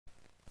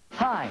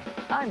Hi,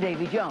 I'm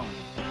Davy Jones.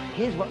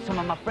 Here's what some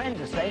of my friends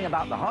are saying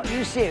about the hot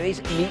new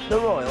series, Meet the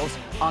Royals,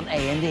 on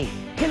A&E.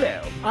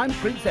 Hello, I'm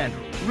Prince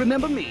Andrew.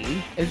 Remember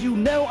me? As you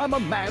know, I'm a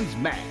man's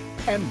man.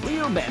 And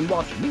real men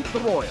watch Meet the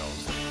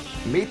Royals.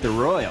 Meet the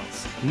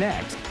Royals,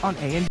 next on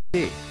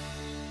A&E.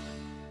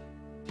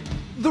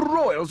 The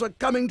Royals are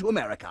coming to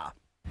America.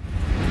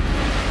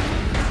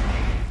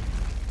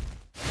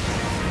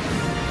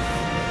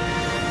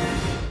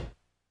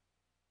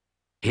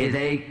 Here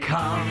they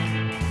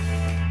come,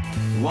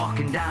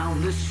 walking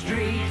down the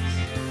street.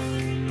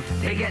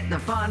 They get the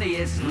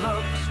funniest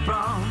looks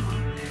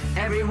from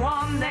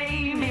everyone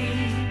they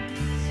meet.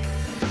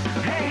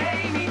 Hey,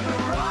 hey, meet the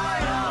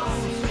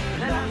Royals.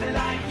 They're nothing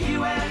like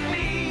you and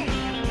me.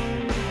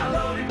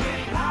 Loaded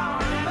with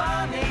power and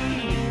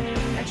money,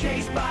 and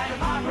chased by the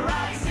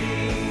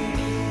paparazzi.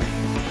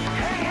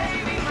 Hey,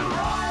 hey, meet the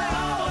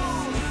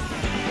Royals.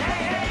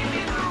 Hey, hey,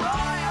 meet the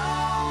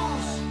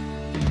Royals.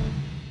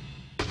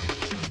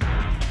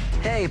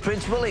 Hey,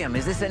 Prince William,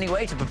 is this any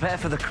way to prepare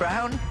for the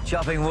crown?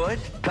 Chopping wood,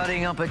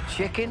 cutting up a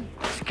chicken,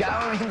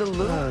 scouring the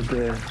loo? Oh,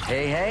 dear.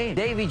 Hey, hey,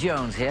 Davy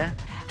Jones here.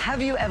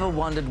 Have you ever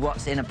wondered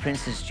what's in a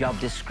prince's job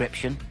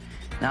description?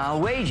 Now,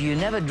 I'll wager you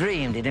never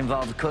dreamed it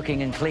involved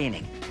cooking and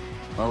cleaning.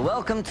 Well,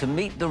 welcome to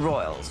Meet the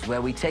Royals,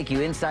 where we take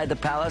you inside the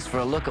palace for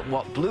a look at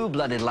what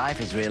blue-blooded life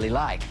is really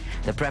like.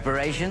 The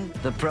preparation,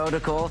 the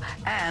protocol,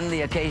 and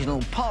the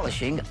occasional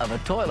polishing of a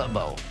toilet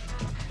bowl.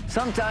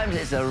 Sometimes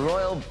it's a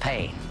royal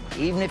pain,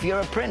 even if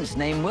you're a prince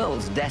named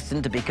Wills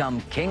destined to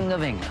become King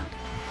of England.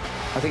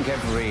 I think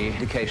every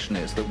indication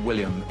is that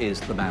William is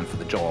the man for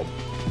the job.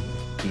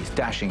 He's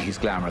dashing, he's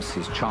glamorous,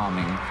 he's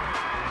charming.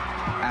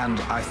 And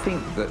I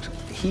think that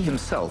he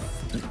himself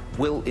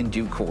will, in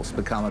due course,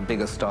 become a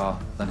bigger star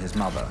than his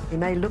mother. He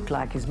may look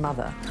like his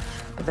mother,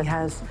 but he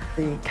has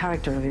the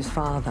character of his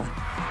father.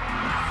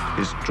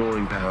 His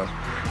drawing power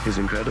is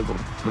incredible.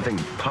 I think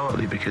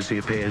partly because he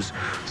appears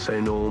so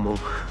normal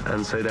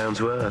and so down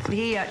to earth.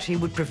 He actually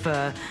would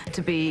prefer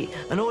to be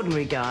an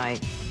ordinary guy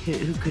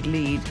who could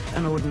lead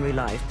an ordinary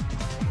life.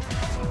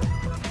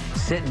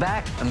 Sit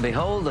back and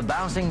behold the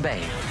bouncing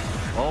babe,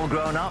 all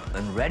grown up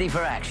and ready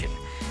for action.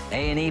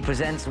 A&E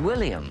presents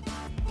William,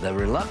 the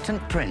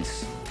reluctant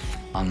prince,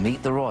 on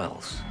Meet the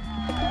Royals.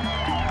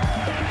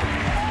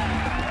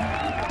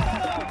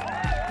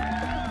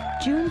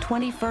 June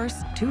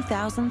 21st,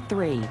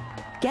 2003.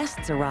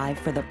 Guests arrive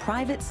for the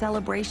private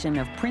celebration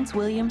of Prince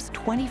William's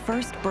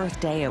 21st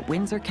birthday at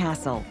Windsor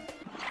Castle.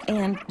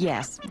 And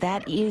yes,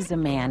 that is a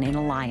man in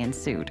a lion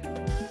suit.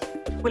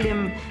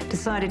 William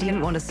decided he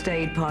didn't want a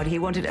staid party, he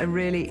wanted a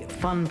really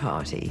fun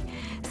party.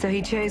 So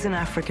he chose an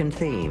African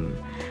theme,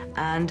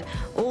 and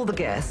all the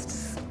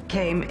guests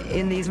came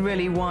in these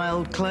really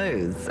wild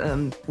clothes.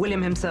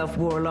 William himself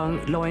wore a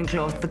long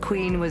loincloth. The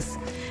Queen was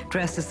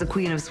dressed as the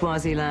Queen of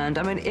Swaziland.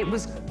 I mean, it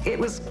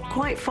was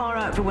quite far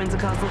out for Windsor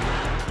Castle.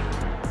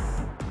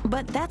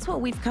 But that's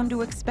what we've come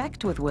to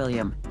expect with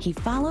William. He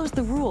follows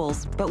the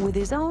rules, but with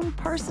his own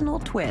personal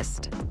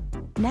twist.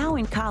 Now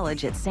in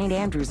college at St.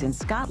 Andrews in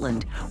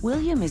Scotland,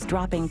 William is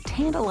dropping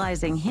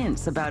tantalizing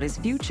hints about his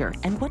future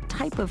and what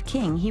type of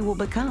king he will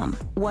become.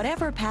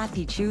 Whatever path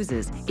he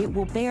chooses, it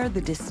will bear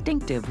the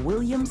distinctive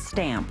William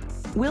stamp.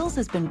 Wills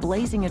has been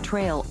blazing a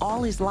trail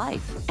all his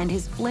life, and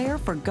his flair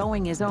for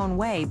going his own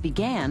way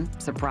began,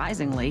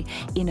 surprisingly,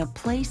 in a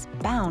place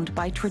bound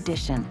by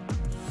tradition.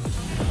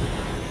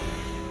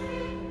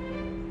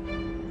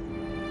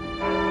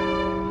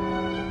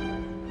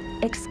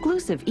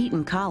 Exclusive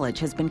Eton College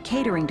has been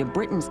catering to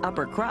Britain's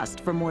upper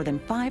crust for more than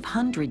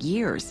 500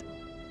 years.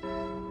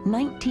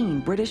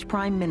 19 British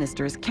prime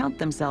ministers count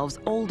themselves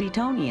old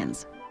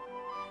Etonians.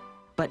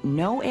 But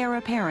no heir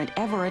apparent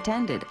ever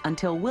attended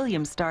until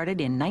William started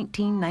in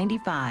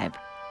 1995.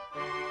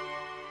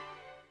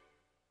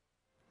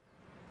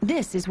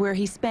 This is where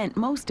he spent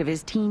most of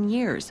his teen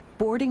years,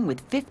 boarding with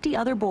 50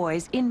 other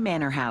boys in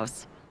Manor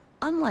House.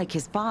 Unlike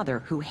his father,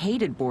 who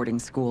hated boarding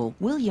school,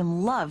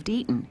 William loved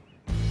Eton.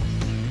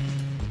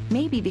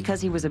 Maybe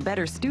because he was a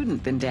better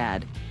student than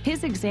Dad.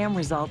 His exam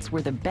results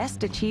were the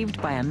best achieved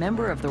by a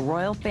member of the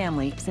royal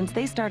family since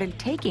they started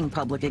taking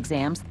public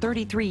exams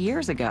 33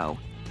 years ago.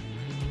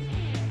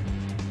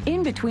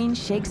 In between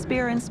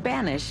Shakespeare and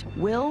Spanish,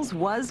 Wills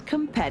was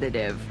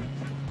competitive.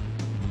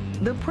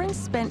 The prince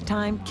spent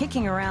time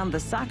kicking around the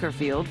soccer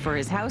field for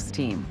his house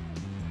team.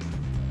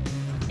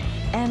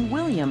 And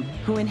William,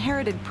 who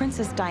inherited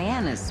Princess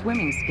Diana's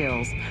swimming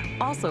skills,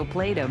 also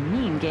played a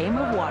mean game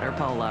of water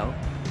polo.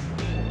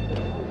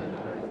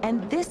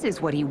 And this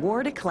is what he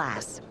wore to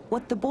class,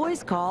 what the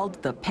boys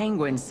called the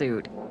penguin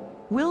suit.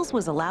 Wills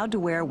was allowed to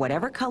wear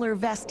whatever color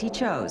vest he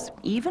chose,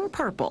 even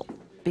purple,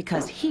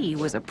 because he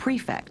was a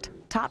prefect,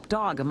 top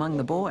dog among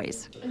the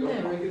boys.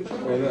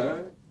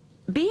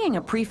 Being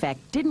a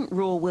prefect didn't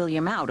rule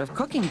William out of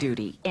cooking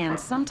duty, and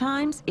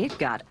sometimes it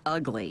got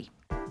ugly.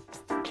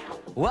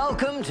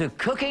 Welcome to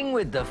Cooking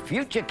with the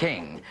Future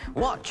King.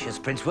 Watch as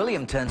Prince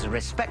William turns a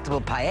respectable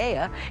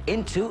paella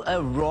into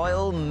a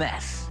royal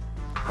mess.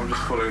 I'm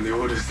just following the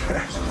orders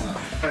there.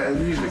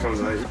 It usually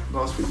comes late.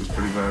 Last week was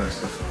pretty bad,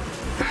 so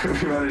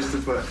We managed to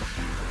put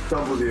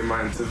double the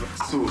amount of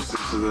sauce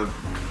into the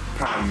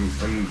pan,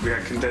 and we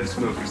had condensed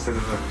milk instead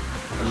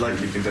of a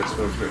lightly condensed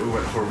milk, and it all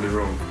went horribly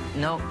wrong.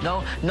 No,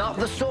 not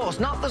the sauce,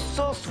 not the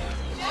sauce.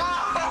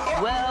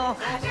 Well,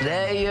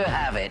 there you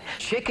have it.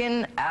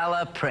 Chicken a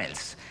la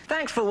Prince.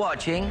 Thanks for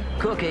watching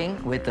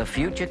Cooking with the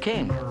Future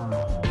King.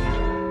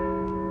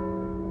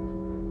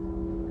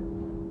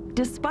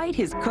 Despite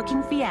his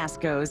cooking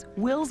fiascos,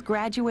 Wills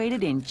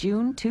graduated in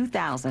June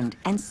 2000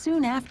 and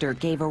soon after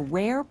gave a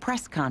rare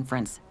press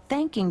conference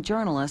thanking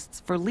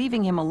journalists for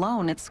leaving him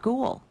alone at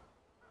school.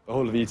 The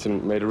whole of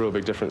Eton made a real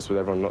big difference with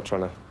everyone not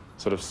trying to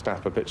sort of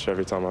snap a picture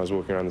every time I was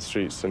walking around the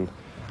streets, and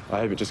I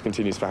hope it just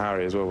continues for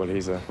Harry as well while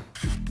he's there.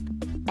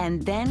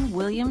 And then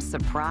William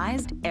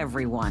surprised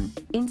everyone.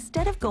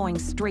 Instead of going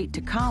straight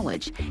to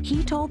college,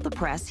 he told the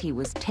press he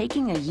was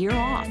taking a year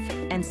off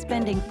and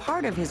spending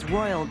part of his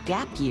royal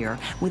gap year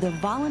with a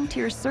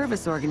volunteer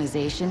service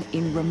organization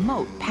in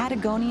remote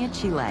Patagonia,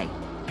 Chile.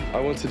 I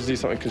wanted to do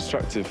something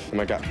constructive in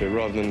my gap year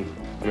rather than,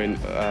 I mean,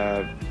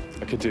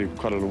 I could do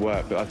quite a lot of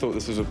work, but I thought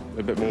this was a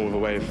bit more of a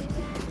way of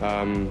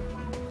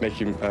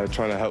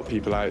trying to help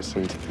people out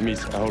and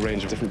meet a whole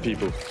range of different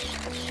people.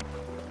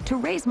 To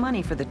raise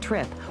money for the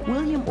trip,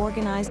 William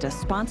organized a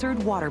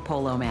sponsored water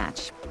polo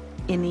match.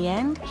 In the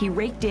end, he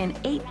raked in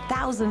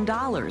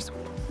 $8,000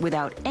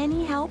 without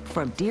any help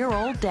from dear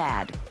old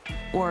Dad.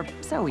 Or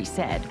so he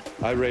said.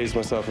 I raised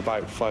myself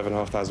about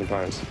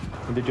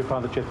 £5,500. And did your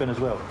father chip in as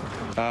well?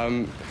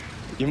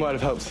 You might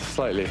have helped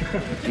slightly.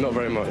 Not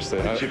very much,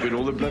 though. Chip in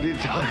all the bloody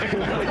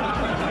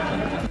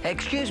time.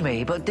 Excuse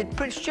me, but did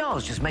Prince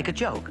Charles just make a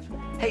joke?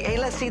 Hey,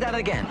 let's see that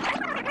again.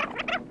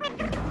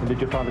 And did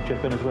your father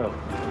chip in as well?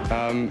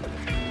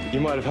 You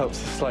might have helped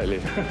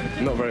slightly.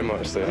 Not very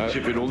much, though.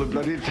 Chip in all the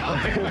bloody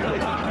time.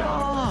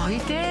 Oh, he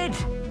did.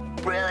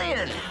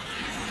 Brilliant.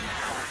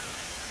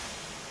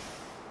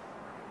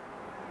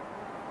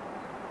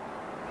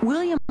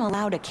 William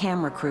allowed a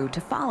camera crew to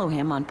follow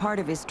him on part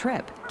of his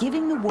trip,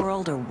 giving the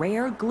world a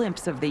rare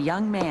glimpse of the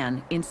young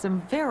man in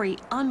some very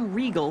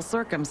unregal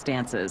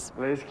circumstances.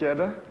 La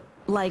izquierda.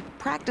 Like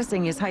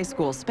practicing his high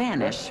school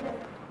Spanish.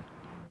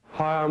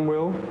 Hi, I'm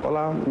Will.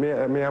 Hola, me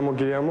llamo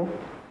Guillermo.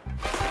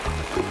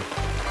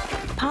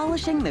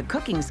 Polishing the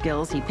cooking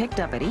skills he picked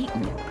up at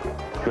Eton.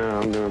 Now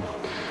I'm going to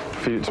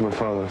feed it to my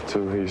father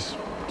till he's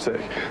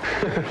sick,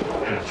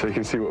 so he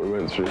can see what we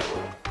went through.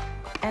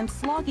 And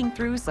slogging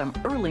through some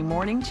early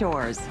morning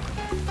chores.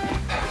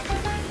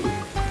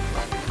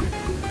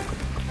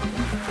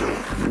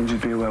 Would you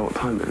be aware what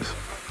time it is?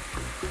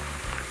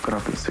 Got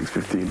up at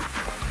 6:15.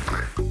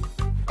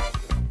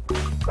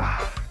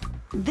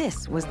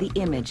 This was the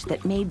image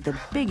that made the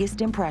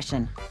biggest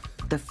impression.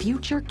 The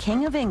future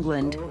King of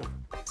England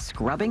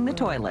scrubbing the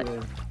toilet.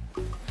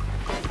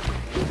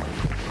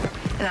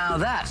 Now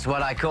that's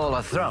what I call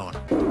a throne.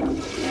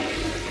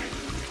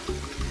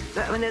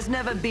 I mean, there's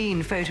never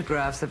been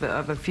photographs of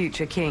a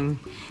future king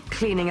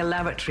cleaning a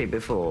lavatory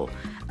before.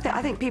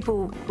 I think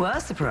people were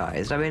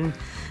surprised. I mean,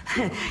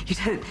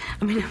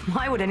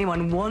 why would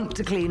anyone want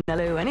to clean a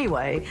loo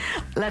anyway,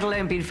 let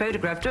alone being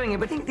photographed doing it?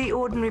 But I think the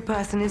ordinary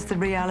person is the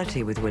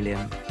reality with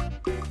William.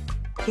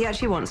 He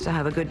actually wants to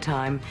have a good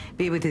time,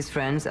 be with his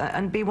friends,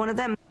 and be one of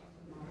them.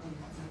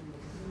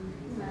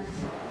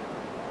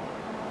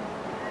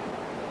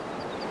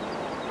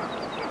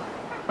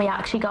 We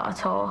actually got a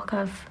talk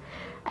of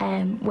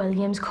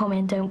William's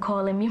coming, don't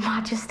call him Your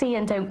Majesty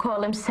and don't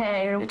call him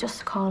Sir,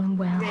 just call him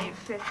Will.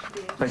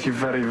 Thank you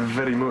very,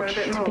 very much.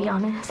 To be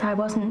honest, I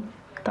wasn't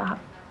that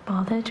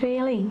bothered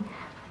really.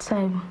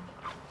 So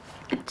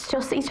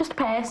he's just a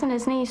person,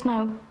 isn't he? He's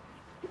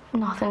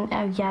nothing.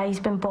 Oh yeah, he's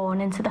been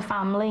born into the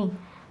family,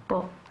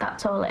 but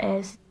that's all it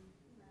is.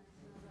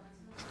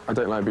 I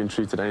don't like being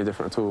treated any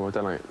different at all. I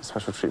don't like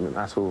special treatment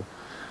at all,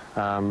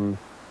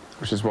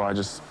 which is why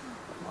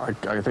I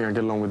think I get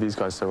along with these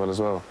guys so well as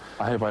well.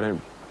 I hope I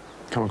don't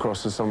come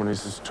across as someone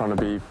who's just trying to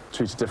be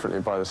treated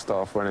differently by the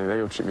staff or anything. They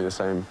all treat me the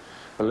same.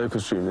 The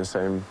locals treat me the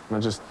same.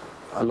 And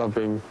I love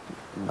having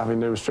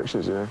no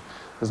restrictions, you know.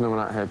 There's no one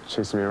out here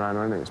chasing me around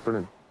or anything. It's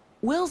brilliant.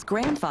 Will's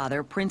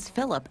grandfather, Prince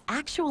Philip,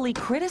 actually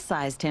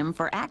criticized him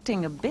for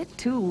acting a bit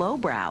too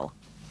lowbrow.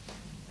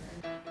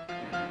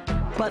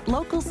 But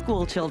local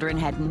school children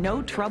had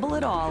no trouble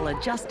at all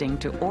adjusting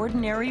to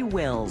ordinary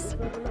Wills.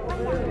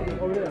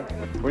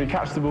 When you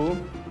catch the ball,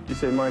 you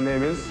say, my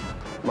name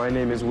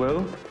is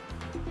Will.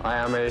 I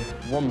am a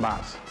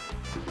wombat.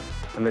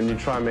 And then you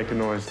try and make a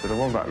noise that a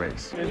wombat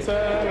makes. You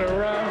turn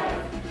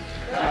around,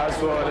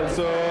 that's what it's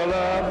all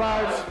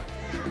about.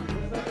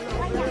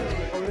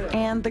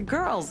 And the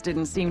girls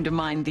didn't seem to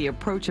mind the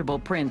approachable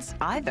prince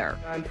either.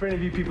 And for any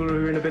of you people who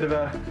are in a bit of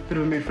a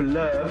mood for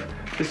love,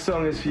 this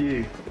song is for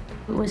you.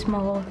 It was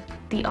more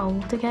the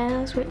older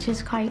girls, which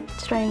is quite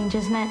strange,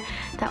 isn't it?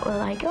 That were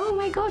like, oh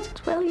my God,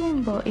 it's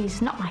William, but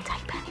he's not my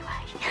type anyway.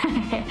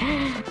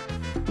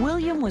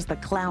 William was the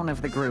clown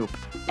of the group,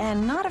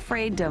 and not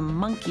afraid to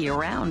monkey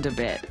around a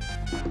bit.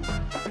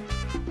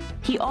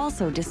 He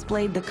also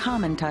displayed the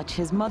common touch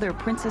his mother,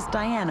 Princess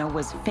Diana,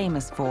 was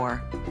famous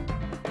for.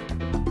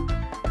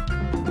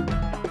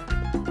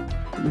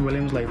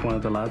 William's like one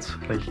of the lads.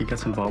 Like, he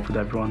gets involved with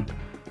everyone.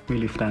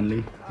 Really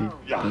friendly.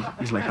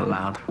 He's like a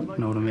lad, you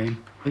know what I mean?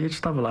 You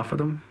just have a laugh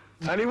with him.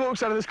 And he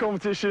walks out of this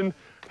competition,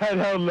 head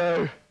held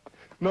low,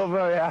 not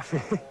very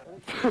happy.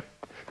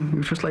 He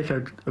was just like a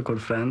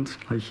good friend.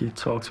 Like, you'd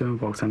talk to him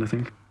about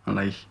anything. And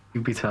like,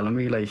 he'd be telling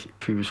me like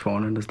if he was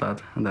phoning his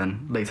dad, and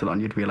then later on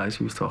you'd realise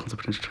he was talking to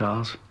Prince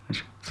Charles.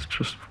 It's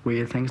just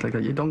weird things like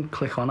that. You don't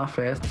click on at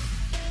first.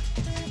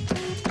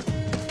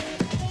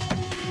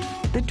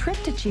 The trip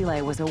to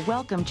Chile was a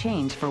welcome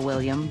change for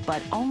William,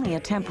 but only a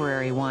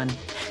temporary one.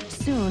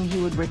 Soon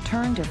he would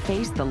return to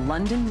face the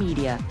London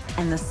media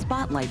and the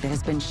spotlight that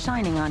has been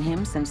shining on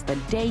him since the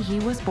day he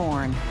was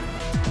born.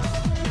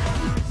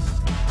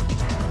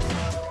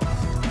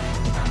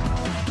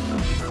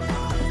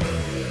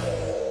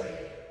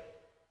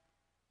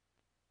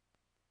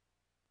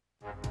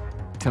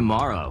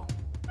 Tomorrow.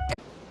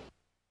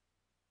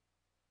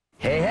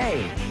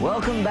 Hey,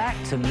 welcome back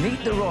to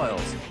Meet the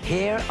Royals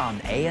here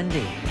on A&D.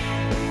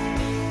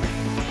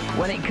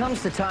 When it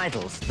comes to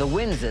titles, the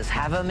Windsors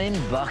have them in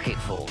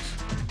bucketfuls.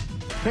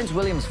 Prince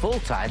William's full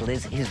title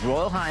is His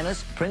Royal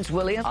Highness Prince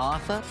William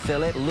Arthur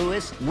Philip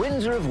Louis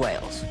Windsor of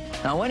Wales.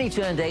 Now, when he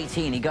turned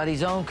 18, he got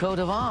his own coat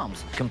of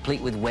arms,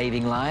 complete with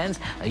waving lions,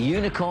 a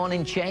unicorn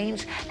in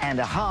chains, and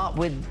a heart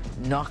with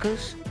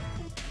knockers.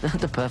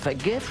 The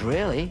perfect gift,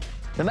 really.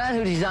 The man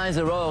who designs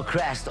the royal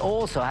crest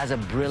also has a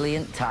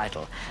brilliant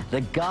title,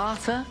 the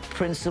Garter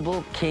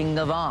Principal King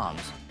of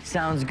Arms.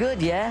 Sounds good,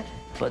 yeah?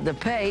 But the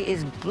pay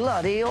is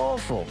bloody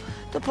awful.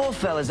 The poor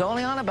fella's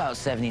only on about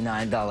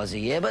 $79 a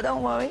year, but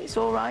don't worry, it's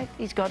all right.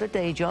 He's got a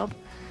day job.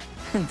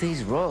 And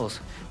these royals,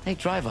 they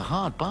drive a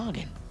hard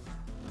bargain.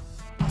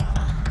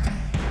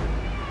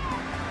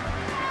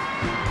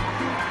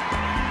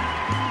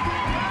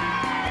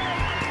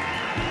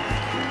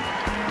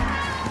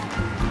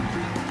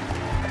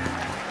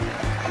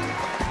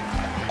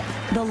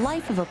 The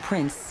life of a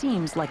prince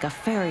seems like a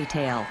fairy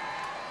tale.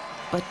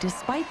 But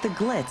despite the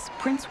glitz,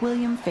 Prince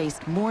William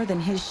faced more than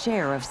his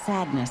share of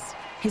sadness.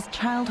 His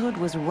childhood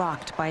was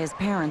rocked by his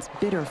parents'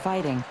 bitter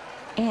fighting,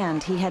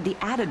 and he had the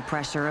added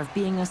pressure of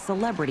being a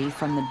celebrity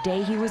from the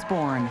day he was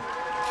born.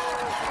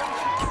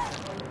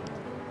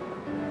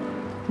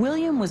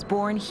 William was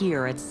born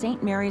here at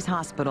St. Mary's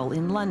Hospital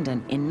in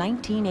London in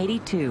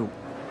 1982,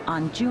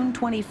 on June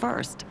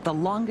 21st, the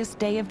longest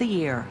day of the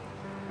year.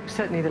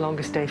 Certainly the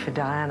longest day for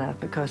Diana,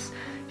 because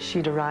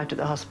she'd arrived at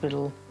the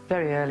hospital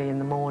very early in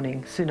the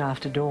morning, soon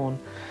after dawn,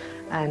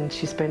 and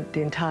she spent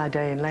the entire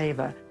day in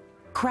labour.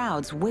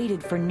 Crowds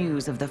waited for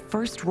news of the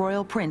first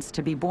royal prince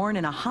to be born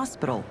in a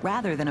hospital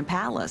rather than a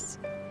palace.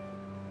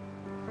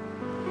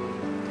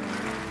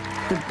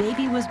 The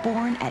baby was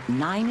born at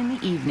 9 in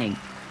the evening.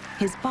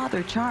 His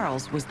father,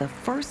 Charles, was the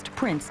first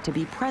prince to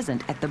be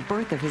present at the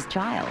birth of his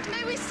child.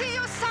 May we see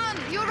your son,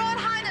 Your Royal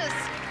Highness?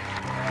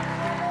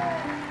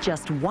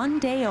 Just 1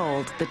 day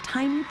old, the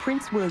tiny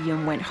Prince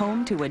William went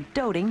home to a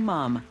doting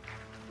mum.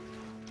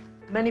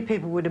 Many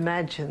people would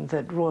imagine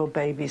that royal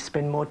babies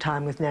spend more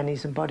time with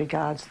nannies and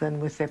bodyguards than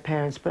with their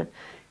parents, but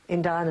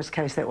in Diana's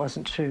case that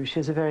wasn't true. She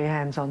was a very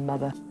hands-on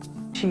mother.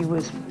 She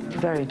was a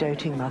very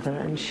doting mother,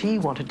 and she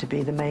wanted to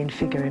be the main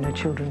figure in her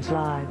children's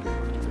lives.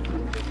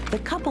 The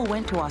couple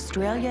went to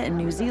Australia and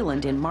New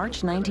Zealand in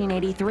March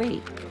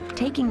 1983.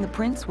 Taking the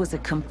prince was a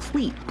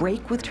complete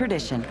break with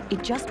tradition.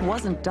 It just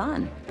wasn't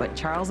done, but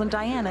Charles and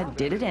Diana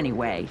did it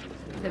anyway.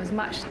 There was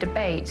much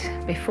debate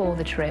before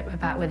the trip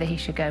about whether he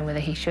should go and whether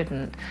he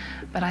shouldn't.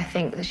 But I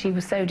think that she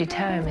was so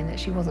determined that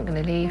she wasn't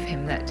going to leave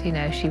him that, you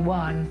know, she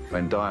won.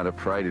 When Diana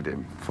paraded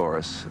him for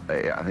us,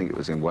 I think it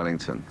was in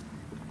Wellington,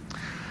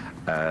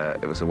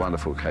 it was a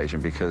wonderful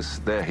occasion because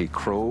there he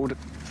crawled.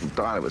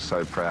 Diana was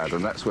so proud,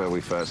 and that's where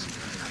we first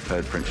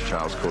heard Prince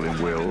Charles call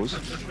him Wills.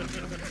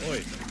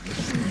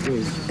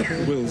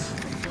 Wills.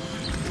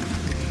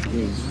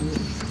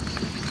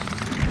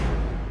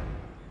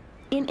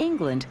 In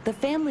England, the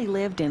family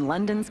lived in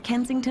London's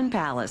Kensington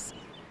Palace,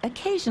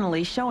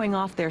 occasionally showing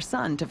off their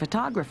son to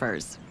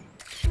photographers.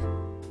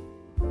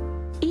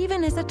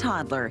 Even as a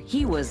toddler,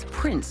 he was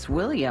Prince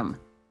William,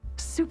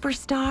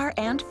 superstar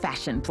and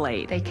fashion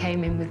plate. They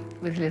came in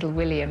with little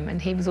William,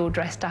 and he was all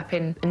dressed up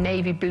in a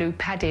navy blue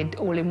padded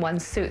all-in-one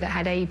suit that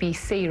had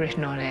ABC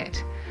written on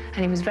it.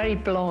 And he was very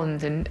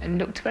blonde and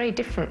looked very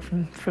different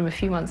from a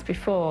few months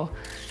before.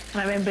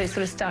 And I remember it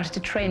sort of started to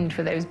trend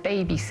for those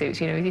baby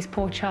suits. You know, this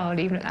poor child,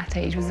 even at that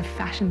age, was a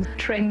fashion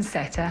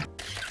trendsetter.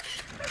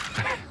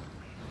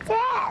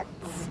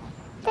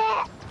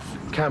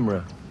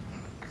 Camera,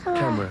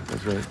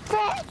 that's right.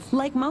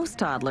 Like most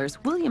toddlers,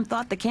 William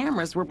thought the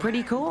cameras were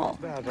pretty cool.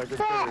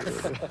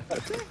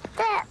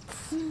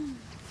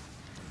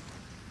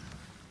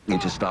 He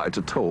just started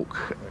to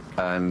talk,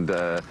 and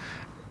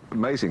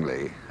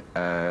amazingly,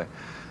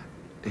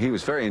 he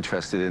was very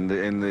interested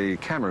in the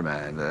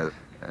cameraman.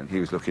 And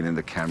he was looking in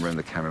the camera, and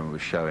the cameraman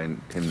was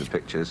showing him the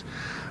pictures.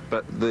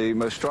 But the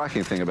most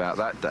striking thing about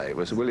that day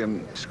was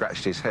William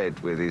scratched his head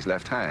with his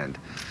left hand,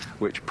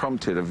 which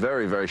prompted a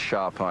very, very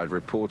sharp-eyed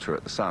reporter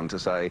at The Sun to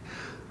say,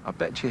 I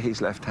bet you he's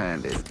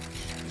left-handed.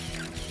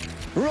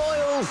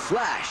 Royal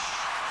Flash.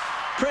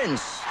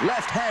 Prince,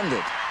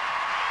 left-handed.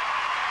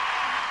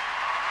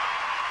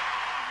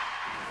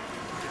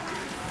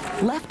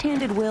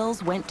 Left-handed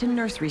Wills went to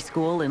nursery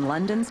school in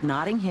London's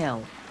Notting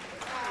Hill.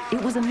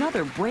 It was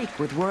another break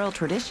with royal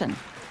tradition.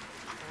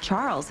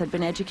 Charles had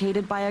been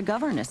educated by a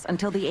governess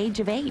until the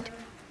age of 8.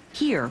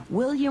 Here,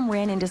 William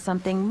ran into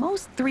something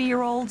most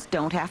 3-year-olds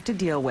don't have to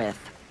deal with: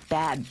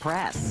 bad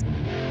press.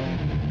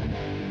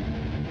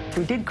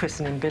 We did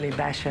christen him Billy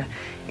Basher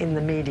in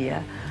the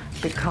media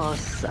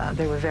because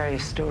there were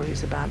various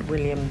stories about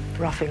William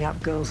roughing up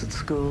girls at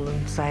school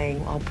and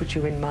saying, "I'll put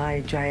you in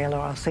my jail," or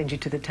 "I'll send you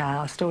to the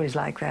Tower," stories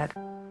like that.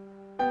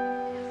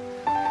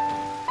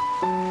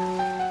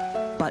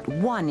 But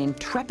one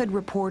intrepid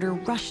reporter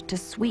rushed to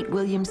Sweet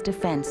William's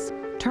defense,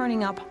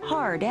 turning up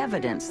hard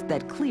evidence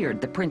that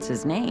cleared the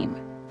prince's name.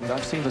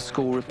 I've seen the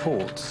school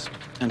reports,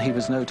 and he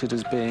was noted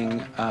as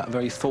being a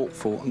very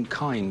thoughtful and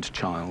kind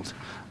child,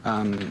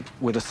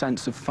 with a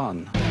sense of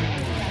fun.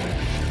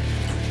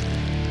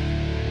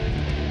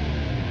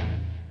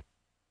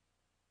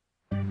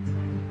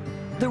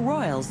 The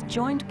royals,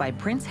 joined by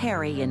Prince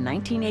Harry in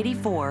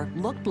 1984,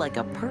 looked like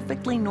a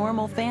perfectly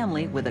normal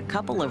family with a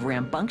couple of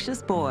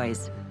rambunctious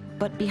boys.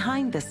 But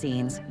behind the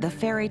scenes, the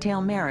fairy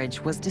tale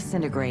marriage was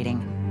disintegrating.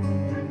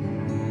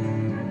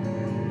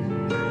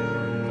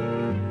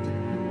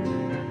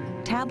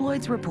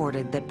 Tabloids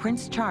reported that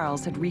Prince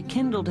Charles had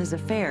rekindled his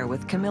affair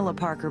with Camilla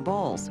Parker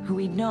Bowles, who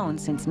he'd known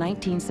since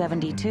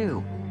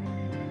 1972.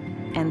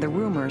 And the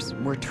rumors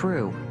were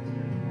true.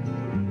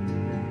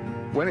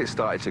 When it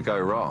started to go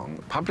wrong,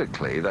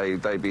 publicly,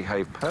 they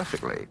behaved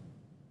perfectly.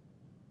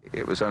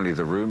 It was only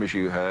the rumours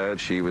you heard.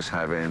 She was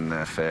having an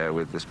affair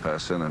with this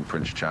person, and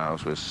Prince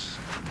Charles was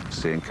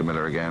seeing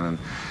Camilla again.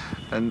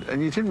 And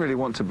you didn't really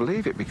want to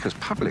believe it because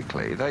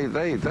publicly,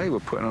 they were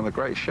putting on a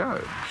great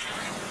show.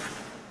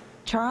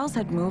 Charles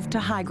had moved to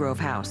Highgrove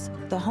House,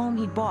 the home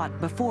he'd bought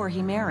before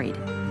he married.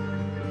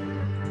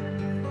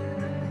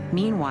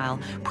 Meanwhile,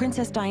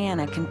 Princess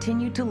Diana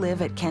continued to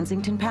live at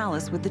Kensington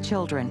Palace with the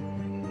children.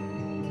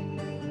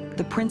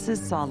 The princes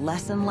saw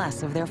less and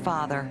less of their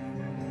father.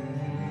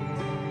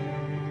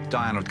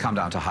 Diana would come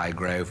down to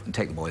Highgrove and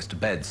take the boys to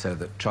bed so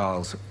that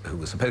Charles, who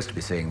was supposed to be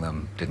seeing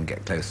them, didn't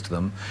get close to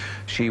them.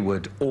 She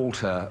would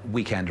alter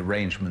weekend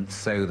arrangements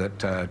so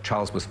that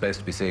Charles was supposed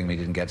to be seeing them, he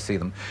didn't get to see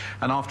them.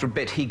 And after a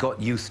bit, he got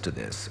used to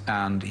this,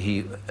 and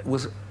he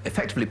was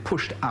effectively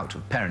pushed out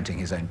of parenting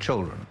his own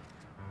children.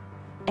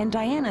 And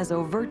Diana's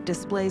overt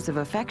displays of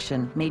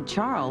affection made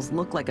Charles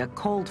look like a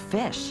cold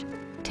fish.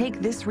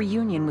 Take this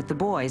reunion with the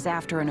boys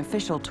after an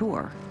official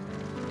tour.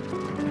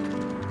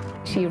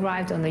 She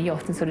arrived on the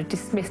yacht and sort of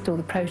dismissed all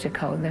the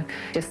protocol and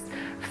just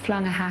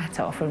flung her hat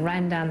off and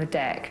ran down the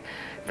deck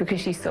because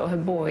she saw her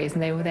boys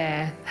and they were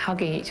there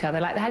hugging each other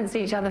like they hadn't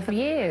seen each other for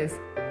years.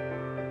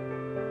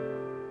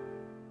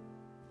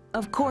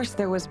 Of course,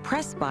 there was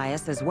press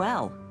bias as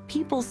well.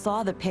 People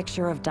saw the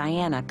picture of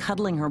Diana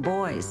cuddling her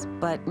boys,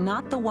 but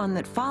not the one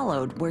that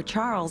followed where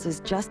Charles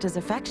is just as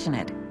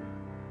affectionate.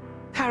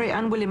 Harry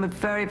and William are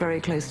very, very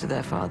close to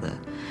their father.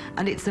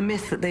 And it's a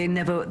myth that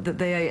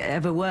they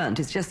ever weren't.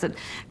 It's just that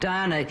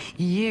Diana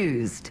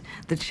used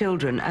the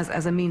children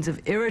as a means of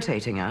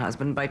irritating her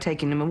husband by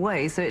taking them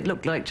away, so it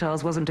looked like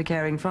Charles wasn't a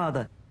caring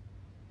father.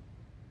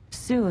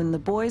 Soon, the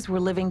boys were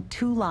living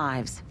two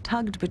lives,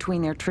 tugged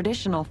between their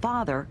traditional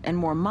father and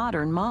more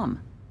modern mum.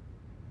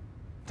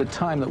 The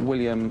time that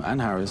William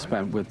and Harry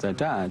spent with their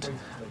dad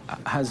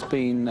has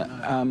been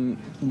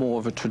more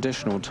of a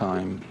traditional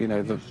time. You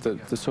know,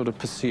 the sort of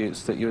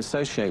pursuits that you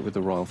associate with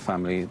the royal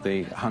family,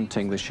 the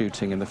hunting, the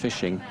shooting and the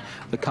fishing,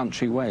 the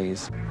country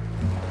ways.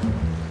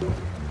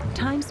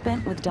 Time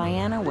spent with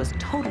Diana was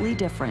totally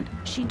different.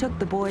 She took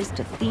the boys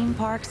to theme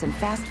parks and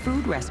fast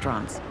food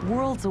restaurants,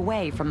 worlds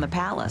away from the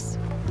palace.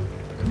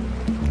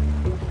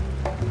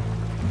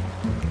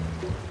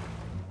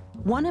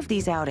 One of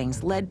these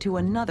outings led to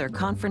another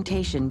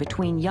confrontation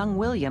between young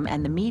William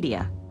and the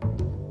media.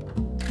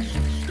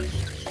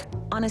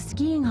 On a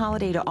skiing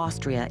holiday to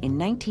Austria in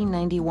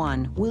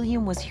 1991,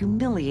 William was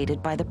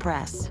humiliated by the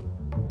press.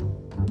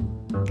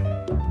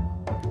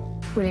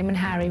 William and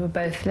Harry were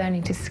both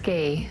learning to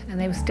ski, and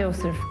they were still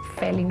sort of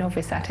fairly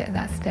novice at it at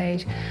that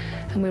stage.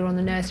 And we were on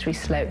the nursery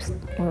slopes.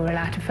 We were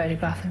allowed to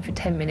photograph them for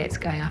 10 minutes,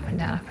 going up and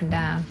down, up and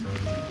down.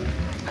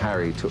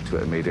 Harry took to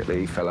it immediately.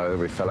 He fell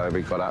over,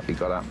 he got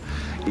up.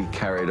 He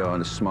carried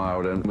on,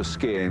 smiled, and was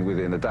skiing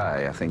within a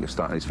day, I think, of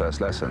starting his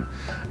first lesson.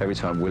 Every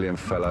time William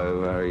fell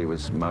over, he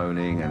was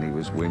moaning, and he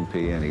was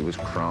wimpy, and he was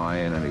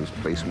crying, and the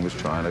policeman was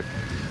trying to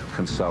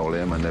console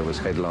him, and there was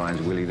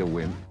headlines, Willie the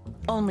Wimp.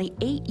 Only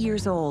 8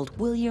 years old,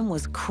 William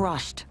was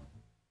crushed.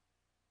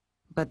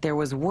 But there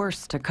was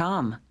worse to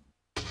come.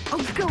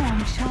 Oh, go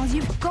on, Charles.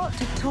 You've got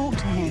to talk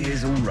to him.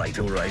 Yes, all right.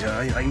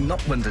 I'm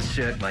not one to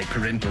shirk my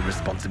parental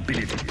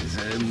responsibilities.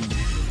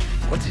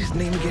 What's his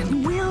name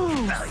again? Will.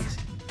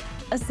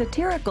 A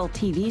satirical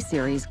TV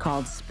series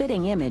called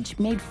Spitting Image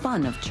made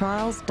fun of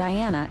Charles,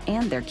 Diana,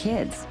 and their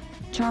kids.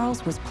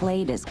 Charles was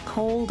played as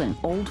cold and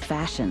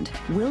old-fashioned.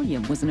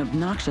 William was an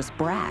obnoxious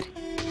brat.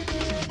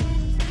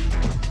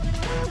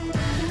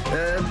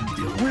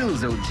 Will's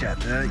shorts, old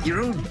chap.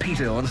 Your old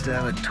Peter wants to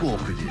have a talk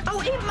with you.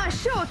 Oh, eat my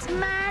shorts,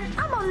 man.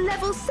 I'm on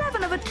level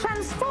 7 of a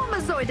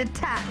Transformerzoid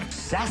attack.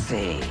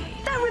 Sassy.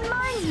 That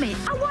reminds me,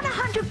 I want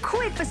 100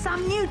 quid for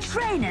some new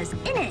trainers,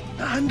 innit?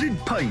 100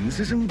 pounds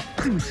for some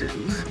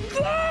Bluesills?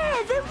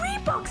 Yeah, they're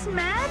Reeboks,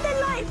 man.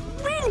 They're, like,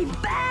 really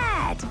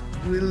bad.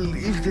 Well,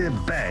 if they're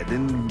bad,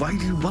 then why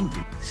do you want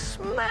them?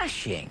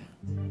 Smashing.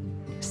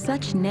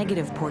 Such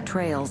negative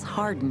portrayals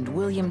hardened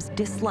William's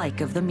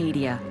dislike of the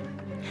media.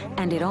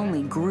 And it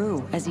only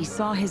grew as he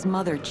saw his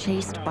mother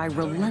chased by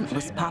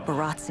relentless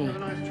paparazzi.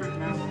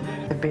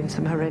 There have been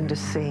some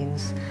horrendous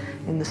scenes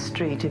in the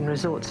street in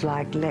resorts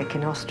like Lech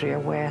in Austria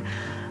where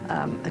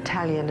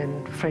Italian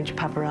and French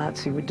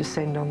paparazzi would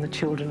descend on the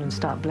children and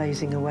start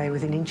blazing away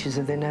within inches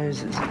of their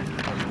noses.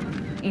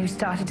 You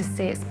started to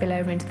see it spill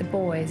over into the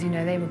boys. You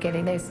know,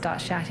 they'd start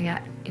shouting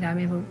out. You know, I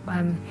remember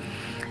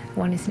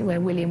one incident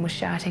where William was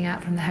shouting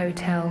out from the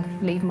hotel,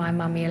 "Leave my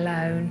mummy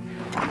alone."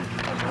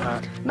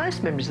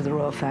 Most members of the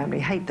royal family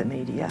hate the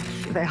media.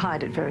 They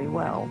hide it very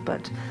well,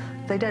 but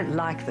they don't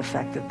like the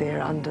fact that they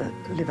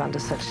live under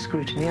such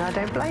scrutiny. I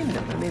don't blame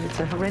them. I mean, it's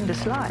a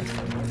horrendous life,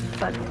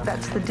 but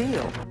that's the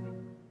deal.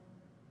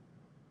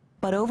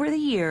 But over the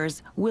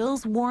years,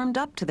 Will's warmed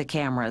up to the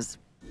cameras.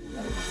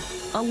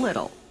 A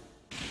little.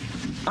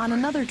 On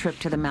another trip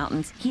to the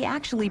mountains, he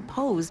actually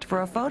posed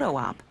for a photo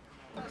op.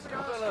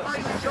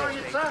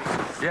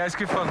 Yeah, it's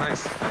good fun,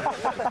 thanks.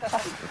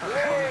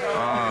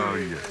 Oh,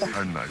 yes,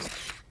 how nice.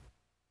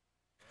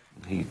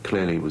 He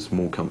clearly was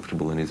more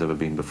comfortable than he's ever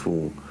been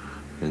before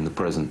in the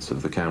presence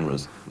of the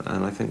cameras.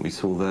 And I think we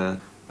saw there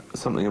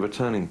something of a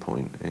turning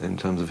point in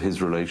terms of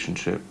his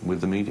relationship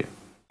with the media.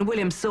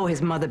 William saw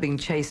his mother being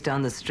chased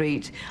down the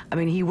street. I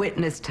mean, he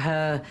witnessed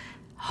her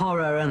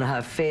horror and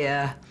her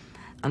fear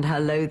and her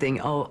loathing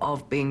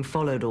of being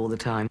followed all the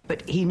time.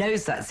 But he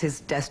knows that's his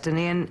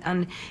destiny,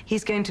 and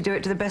he's going to do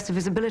it to the best of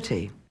his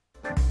ability.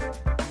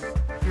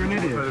 You're an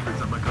idiot.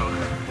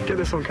 Get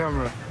this on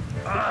camera.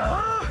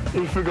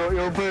 You forgot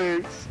your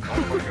boots.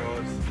 Oh my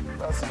god,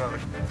 that's another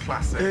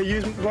classic.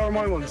 Here, borrow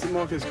my ones that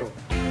Mark has got.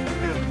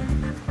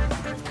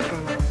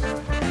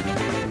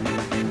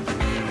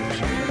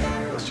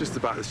 That's just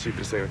about the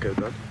stupidest thing I could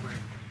have done.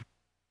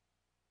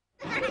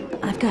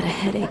 I've got a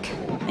headache.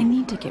 I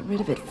need to get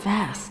rid of it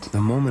fast.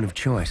 The moment of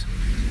choice.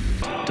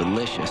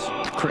 Delicious,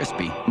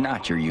 crispy,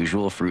 not your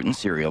usual fruit and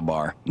cereal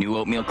bar. New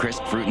oatmeal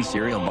crisp fruit and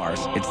cereal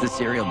bars. It's the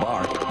cereal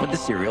bar with the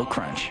cereal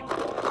crunch.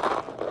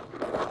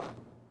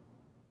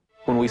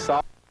 When we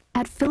saw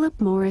At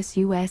Philip Morris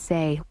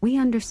USA, we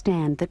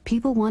understand that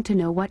people want to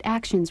know what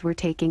actions we're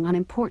taking on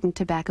important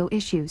tobacco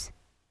issues.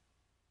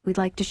 We'd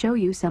like to show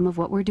you some of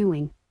what we're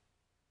doing.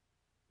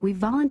 We've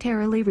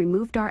voluntarily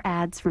removed our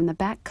ads from the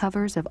back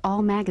covers of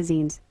all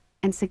magazines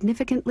and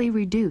significantly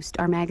reduced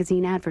our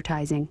magazine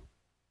advertising.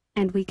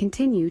 And we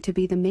continue to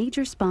be the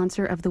major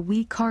sponsor of the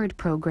We Card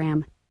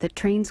program that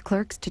trains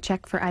clerks to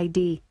check for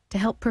ID to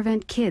help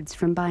prevent kids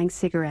from buying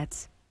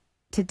cigarettes.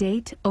 To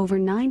date, over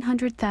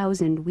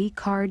 900,000 We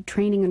Card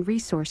training and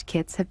resource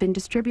kits have been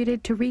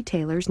distributed to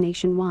retailers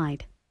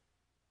nationwide.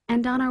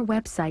 And on our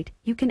website,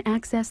 you can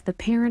access the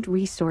Parent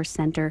Resource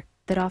Center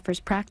that offers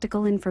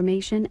practical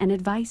information and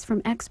advice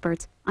from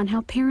experts on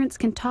how parents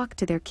can talk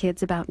to their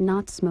kids about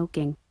not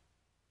smoking.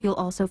 You'll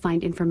also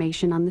find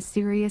information on the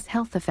serious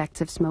health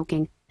effects of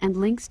smoking and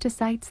links to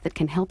sites that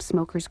can help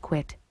smokers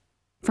quit.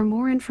 For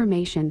more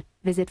information,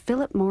 visit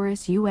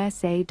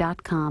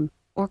philipmorrisusa.com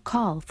or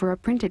call for a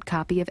printed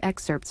copy of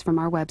excerpts from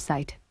our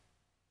website.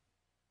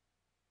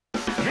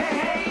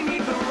 Hey,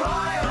 meet the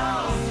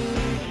Royals!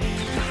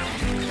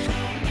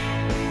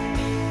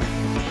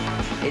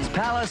 It's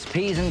Palace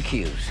P's and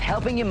Q's,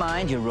 helping you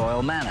mind your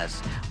royal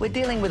manners. We're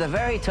dealing with a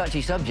very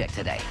touchy subject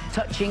today,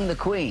 touching the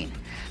Queen.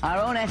 Our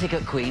own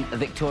etiquette queen,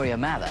 Victoria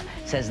Mather,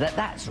 says that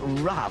that's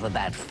rather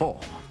bad form.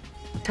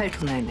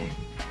 Total no-no.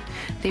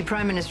 The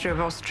Prime Minister of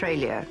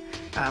Australia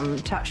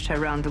touched her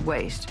round the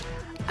waist.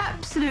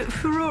 Absolute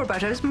furore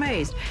about her. I was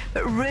amazed.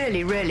 But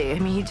really, I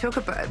mean, he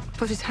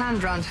put his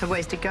hand round her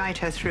waist to guide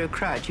her through a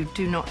crowd. You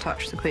do not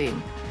touch the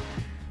Queen.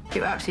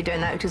 You absolutely don't.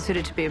 That would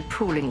consider to be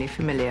appallingly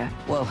familiar.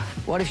 Well,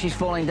 what if she's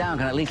falling down?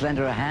 Can I at least lend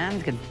her a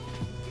hand?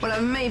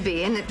 Well,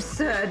 maybe in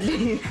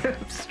absurdly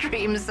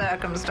extreme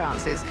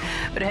circumstances.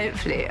 But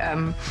hopefully,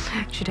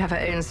 she'd have her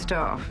own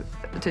staff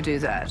to do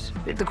that.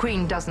 The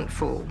Queen doesn't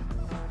fall.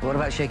 What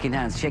about shaking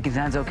hands? Shaking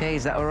hands okay?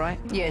 Is that all right?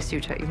 Yes,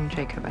 you can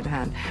shake her by the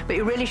hand. But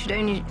you really should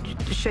only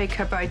shake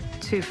her by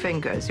 2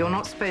 fingers. You're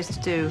not supposed to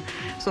do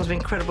sort of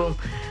incredible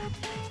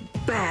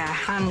bare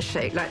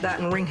handshake like that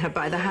and wring her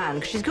by the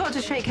hand, because she's got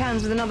to shake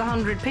hands with another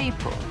 100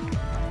 people.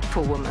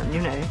 Poor woman,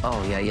 you know.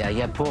 Oh,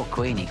 yeah, poor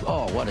Queenie.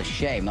 Oh, what a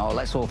shame. Oh,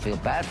 let's all feel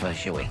bad for her,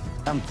 shall we?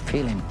 I'm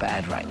feeling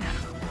bad right now.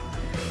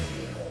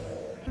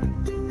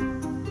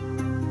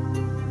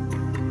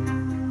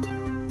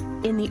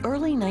 In the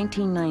early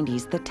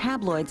 1990s, the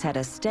tabloids had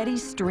a steady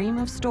stream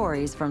of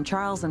stories from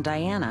Charles and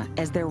Diana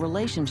as their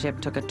relationship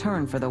took a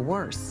turn for the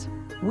worse.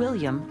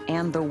 William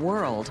and the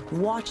world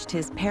watched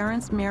his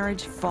parents'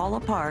 marriage fall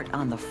apart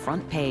on the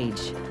front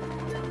page.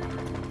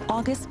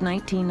 August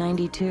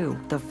 1992,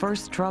 the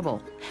first trouble.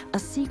 A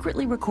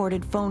secretly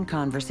recorded phone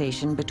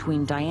conversation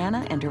between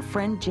Diana and her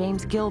friend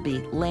James Gilby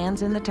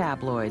lands in the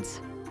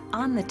tabloids.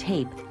 On the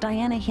tape,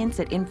 Diana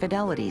hints at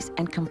infidelities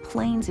and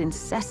complains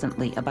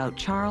incessantly about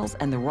Charles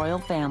and the royal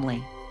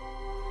family.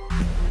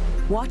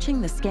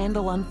 Watching the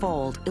scandal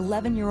unfold,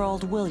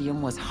 11-year-old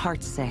William was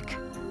heartsick.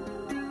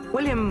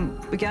 William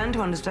began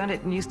to understand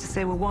it and used to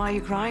say, well, why are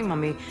you crying,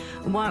 Mummy?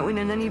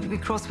 And then he'd be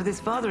cross with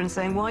his father and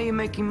saying, why are you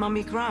making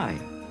Mummy cry?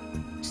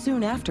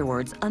 Soon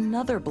afterwards,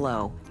 another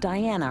blow.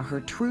 Diana,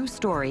 her true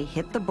story,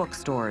 hit the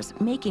bookstores,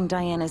 making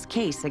Diana's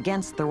case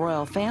against the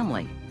royal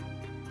family.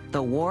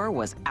 The war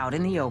was out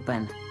in the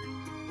open.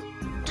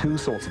 Two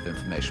sorts of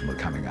information were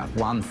coming out,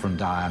 one from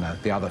Diana,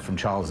 the other from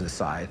Charles's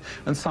side,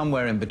 and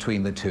somewhere in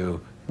between the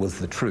two was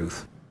the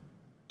truth.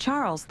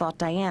 Charles thought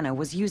Diana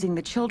was using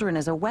the children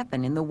as a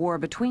weapon in the war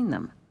between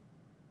them.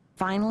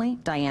 Finally,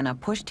 Diana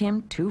pushed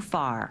him too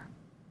far.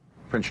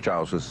 Prince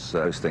Charles was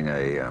hosting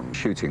a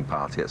shooting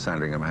party at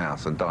Sandringham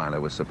House, and Diana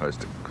was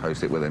supposed to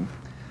host it with him.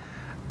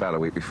 About a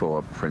week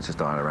before, Princess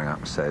Diana rang up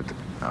and said,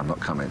 I'm not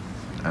coming.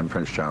 And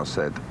Prince Charles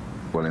said,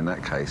 well, in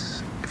that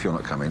case, if you're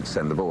not coming,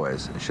 send the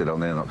boys. And she said, oh,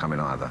 they're not coming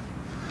either.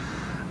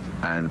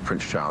 And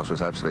Prince Charles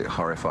was absolutely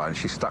horrified, and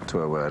she stuck to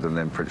her word, and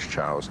then Prince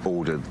Charles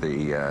ordered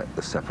the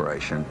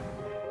separation.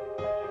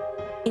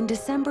 In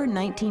December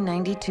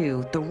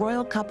 1992, the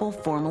royal couple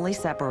formally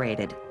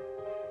separated.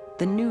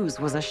 The news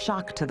was a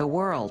shock to the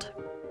world.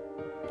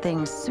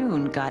 Things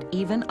soon got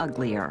even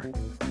uglier.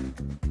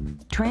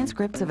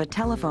 Transcripts of a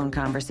telephone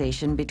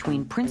conversation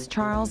between Prince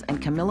Charles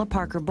and Camilla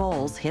Parker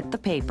Bowles hit the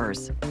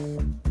papers.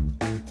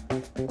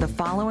 The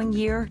following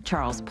year,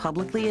 Charles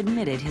publicly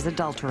admitted his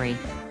adultery.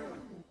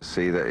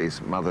 See that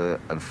his mother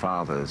and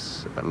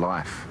father's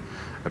life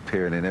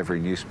appearing in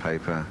every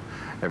newspaper,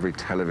 every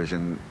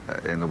television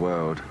in the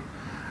world.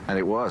 And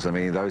it was, I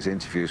mean, those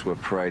interviews were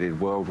paraded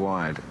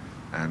worldwide.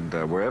 And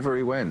wherever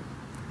he went,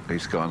 he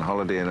used to go on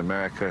holiday in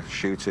America,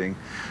 shooting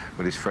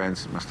with his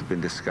friends. It must have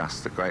been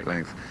discussed at great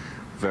length.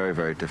 Very,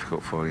 very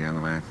difficult for the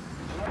young man.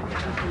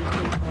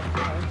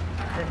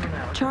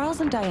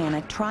 Charles and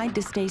Diana tried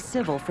to stay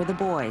civil for the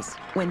boys.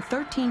 When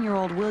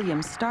 13-year-old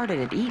William started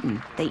at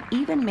Eton, they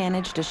even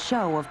managed a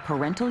show of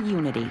parental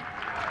unity.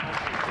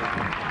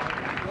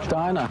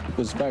 Diana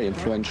was very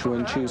influential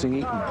in choosing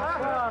Eton.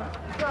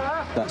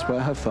 That's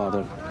where her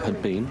father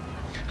had been,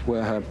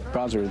 where her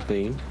brother had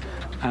been,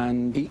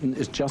 and Eton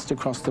is just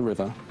across the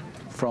river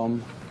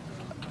from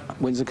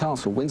Windsor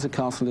Castle. Windsor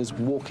Castle is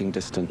walking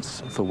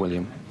distance for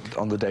William.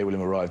 On the day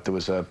William arrived, there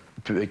was a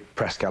big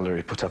press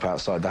gallery put up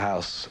outside the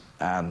house,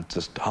 and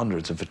just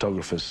hundreds of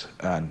photographers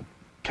and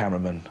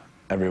cameramen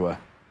everywhere.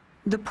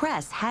 The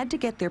press had to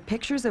get their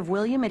pictures of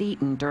William at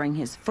Eton during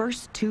his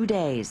first 2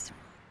 days.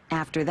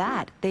 After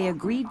that, they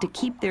agreed to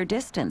keep their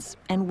distance,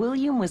 and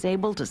William was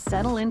able to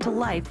settle into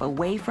life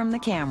away from the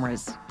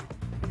cameras.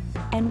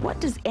 And what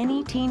does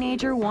any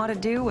teenager want to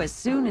do as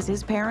soon as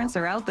his parents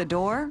are out the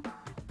door?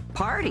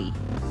 Party.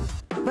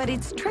 But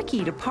it's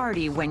tricky to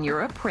party when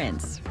you're a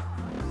prince.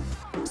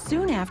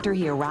 Soon after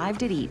he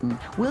arrived at Eton,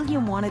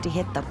 William wanted to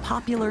hit the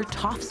popular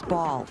Toffs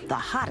Ball, the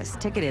hottest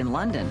ticket in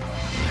London.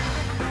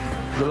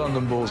 The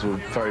London balls were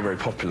very, very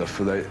popular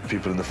for the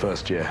people in the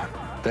first year.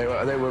 They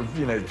were,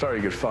 you know,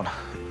 very good fun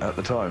at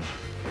the time.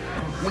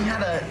 We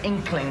had an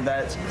inkling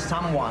that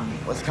someone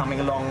was coming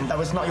along that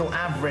was not your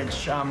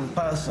average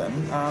person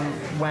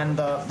when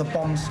the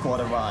bomb squad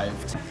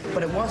arrived.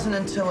 But it wasn't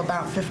until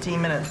about 15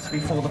 minutes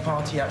before the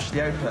party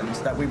actually opened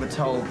that we were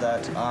told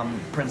that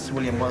Prince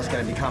William was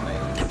going to be coming.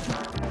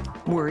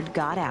 Word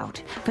got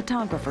out.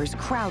 Photographers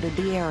crowded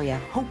the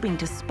area, hoping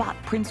to spot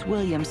Prince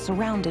William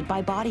surrounded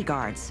by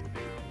bodyguards.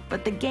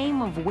 But the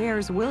game of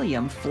Where's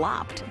William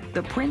flopped.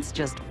 The prince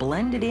just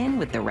blended in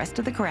with the rest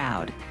of the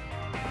crowd.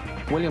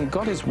 William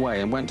got his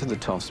way and went to the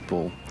Toffs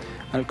Ball.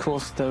 And of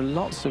course, there were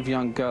lots of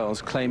young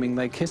girls claiming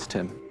they kissed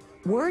him.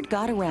 Word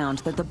got around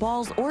that the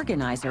ball's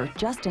organizer,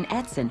 Justin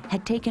Edson,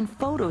 had taken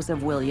photos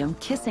of William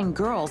kissing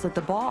girls at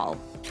the ball.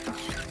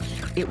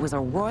 It was a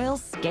royal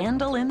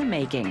scandal in the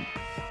making.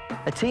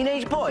 A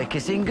teenage boy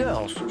kissing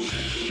girls?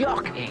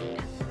 Shocking.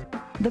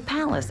 The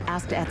palace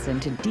asked Edson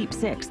to deep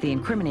six the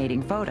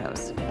incriminating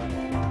photos.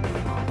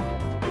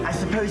 I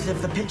suppose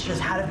if the pictures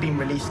had been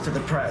released to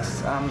the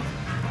press,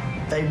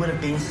 they would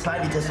have been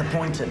slightly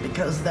disappointed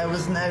because there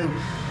was no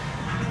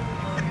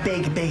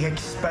big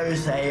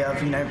expose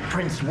of, you know,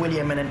 Prince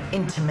William in an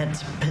intimate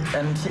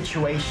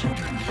situation.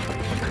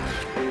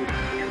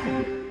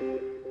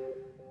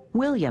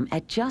 William,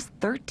 at just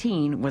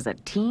 13, was a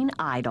teen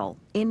idol.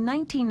 In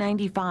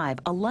 1995,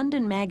 a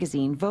London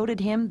magazine voted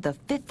him the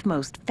 5th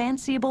most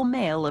fanciable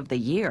male of the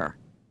year.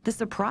 The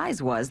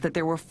surprise was that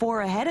there were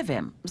 4 ahead of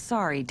him.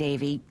 Sorry,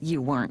 Davy,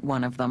 you weren't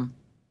one of them.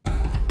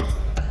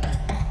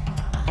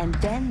 And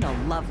then the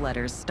love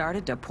letters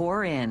started to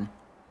pour in.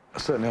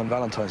 Certainly on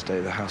Valentine's Day,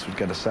 the house would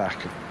get a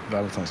sack of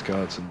Valentine's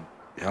cards, and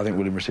I think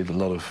William received a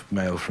lot of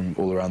mail from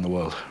all around the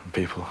world, from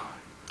people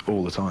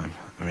all the time.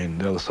 I mean,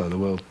 the other side of the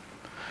world.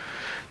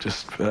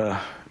 Just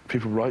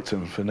people write to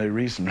him for no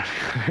reason,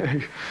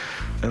 really.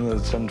 And they'll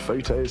send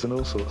photos and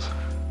all sorts.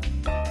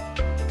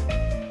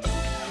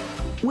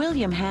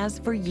 William has,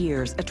 for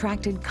years,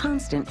 attracted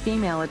constant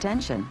female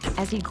attention.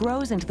 As he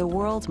grows into the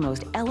world's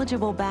most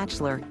eligible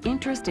bachelor,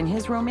 interest in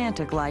his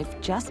romantic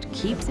life just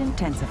keeps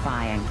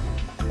intensifying.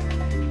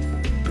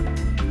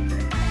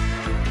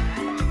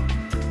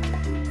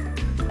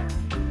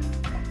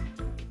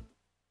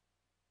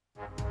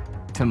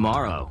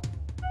 Tomorrow.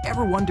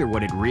 Ever wonder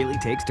what it really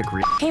takes to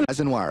create? As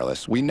in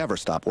wireless, we never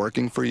stop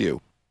working for you.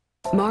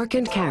 Mark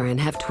and Karen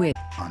have twins.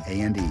 On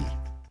A&E.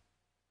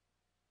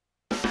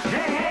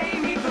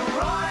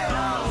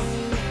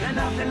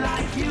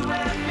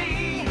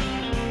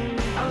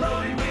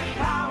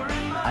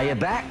 Are you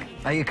back?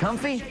 Are you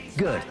comfy?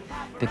 Good.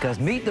 Because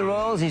Meet the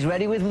Royals is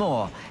ready with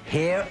more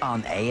here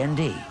on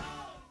A&E.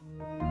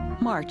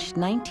 March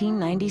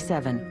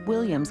 1997,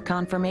 William's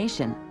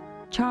confirmation.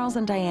 Charles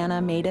and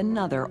Diana made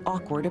another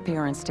awkward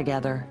appearance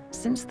together.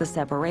 Since the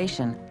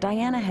separation,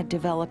 Diana had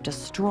developed a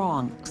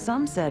strong,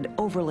 some said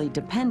overly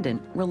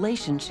dependent,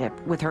 relationship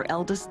with her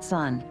eldest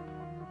son.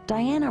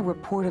 Diana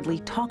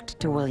reportedly talked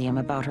to William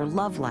about her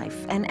love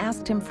life and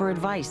asked him for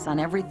advice on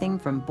everything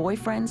from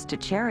boyfriends to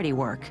charity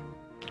work.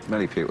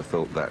 Many people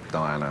thought that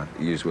Diana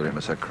used William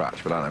as her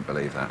crutch, but I don't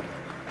believe that.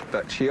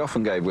 But she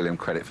often gave William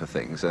credit for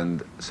things,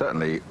 and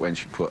certainly when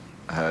she put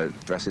her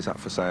dresses up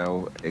for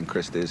sale in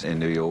Christie's in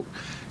New York,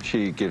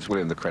 she gives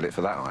William the credit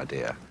for that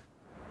idea.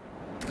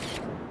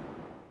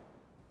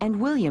 And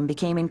William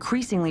became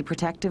increasingly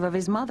protective of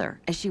his mother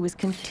as she was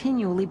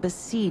continually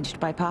besieged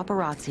by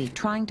paparazzi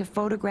trying to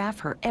photograph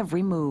her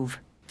every move.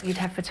 You'd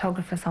have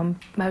photographers on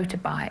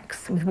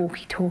motorbikes with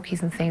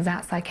walkie-talkies and things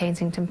outside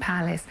Kensington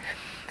Palace.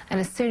 And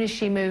as soon as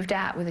she moved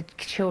out with the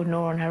children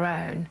or on her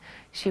own,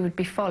 she would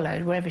be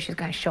followed wherever she was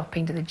going,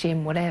 shopping, to the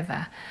gym,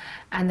 whatever.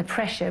 And the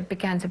pressure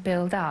began to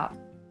build up.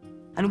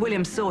 And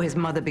William saw his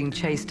mother being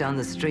chased down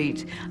the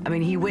street. I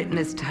mean, he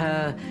witnessed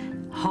her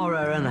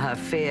horror and her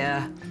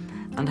fear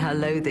and her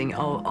loathing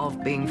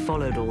of being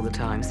followed all the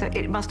time. So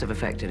it must have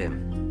affected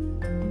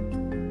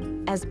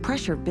him. As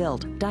pressure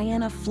built,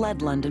 Diana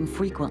fled London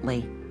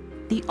frequently.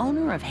 The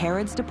owner of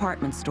Harrods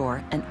department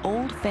store, an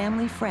old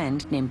family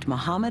friend named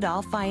Mohammed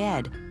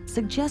Al-Fayed,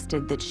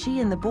 suggested that she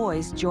and the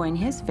boys join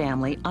his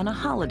family on a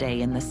holiday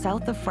in the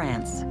south of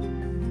France.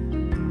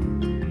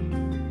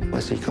 I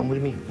say, come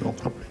with me, no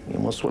problem,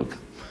 you're most welcome.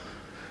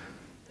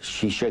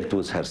 She checked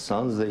with her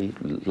sons, they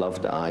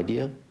loved the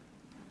idea,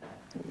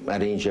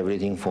 arranged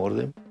everything for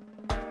them.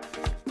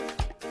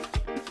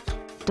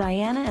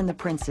 Diana and the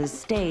princes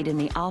stayed in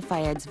the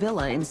Al-Fayed's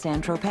villa in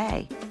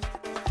Saint-Tropez.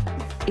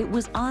 It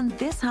was on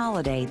this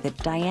holiday that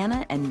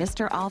Diana and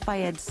Mr.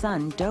 Al-Fayed's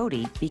son,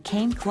 Dodi,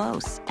 became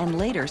close and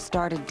later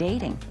started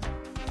dating.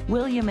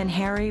 William and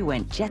Harry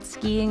went jet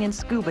skiing and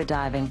scuba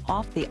diving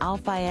off the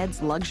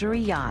Al-Fayed's luxury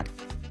yacht.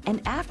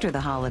 And after the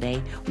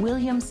holiday,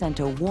 William sent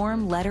a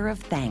warm letter of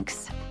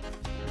thanks.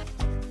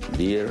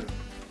 Dear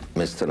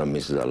Mr. and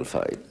Mrs.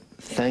 Al-Fayed,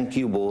 thank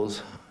you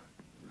both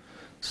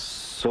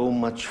so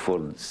much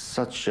for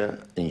such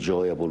an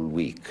enjoyable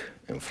week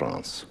in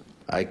France.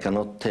 I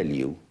cannot tell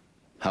you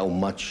how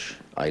much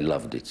I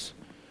loved it.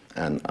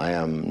 And I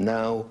am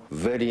now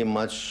very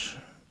much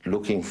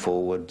looking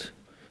forward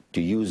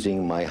to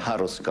using my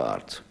Harrods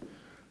card.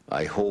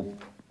 I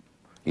hope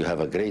you have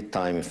a great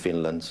time in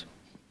Finland.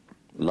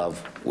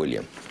 Love,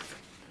 William.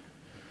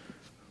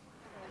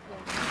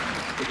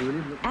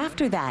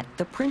 After that,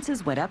 the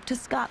princes went up to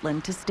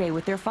Scotland to stay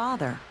with their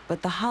father,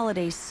 but the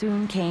holiday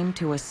soon came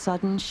to a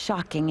sudden,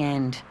 shocking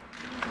end.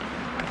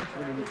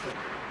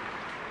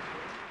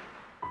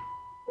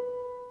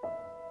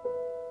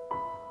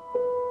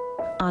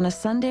 On a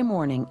Sunday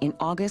morning in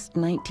August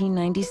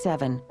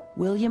 1997,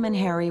 William and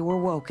Harry were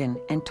woken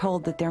and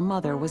told that their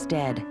mother was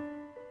dead.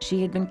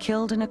 She had been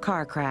killed in a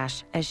car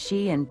crash as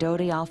she and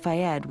Dodi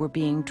Al-Fayed were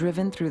being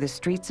driven through the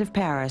streets of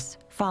Paris,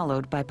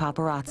 followed by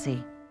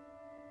paparazzi.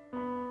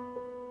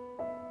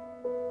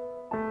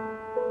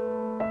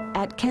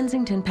 At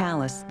Kensington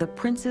Palace, the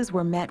princes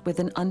were met with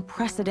an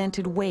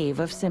unprecedented wave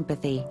of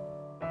sympathy.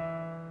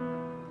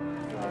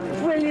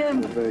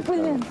 William!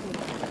 William!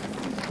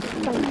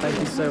 Thank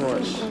you so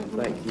much.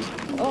 Thank you.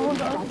 Oh,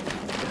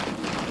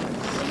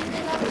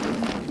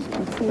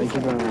 Thank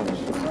you very much.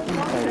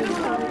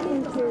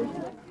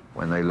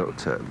 When they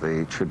looked at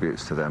the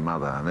tributes to their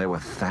mother, and there were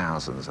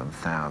thousands and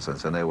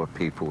thousands, and there were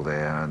people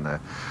there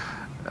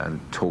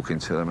and talking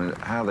to them, and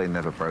how they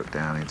never broke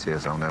down in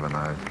tears, I'll never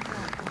know.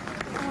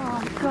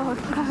 oh God,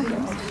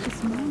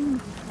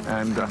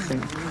 And I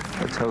think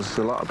it tells us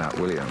a lot about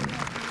William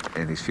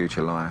in his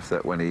future life,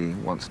 that when he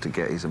wants to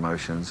get his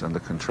emotions under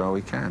control,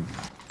 he can.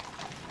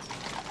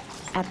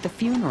 At the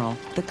funeral,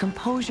 the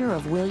composure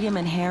of William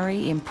and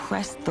Harry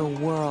impressed the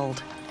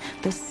world.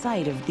 The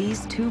sight of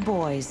these two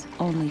boys,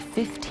 only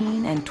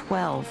 15 and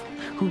 12,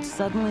 who'd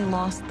suddenly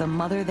lost the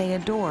mother they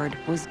adored,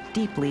 was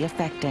deeply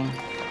affecting.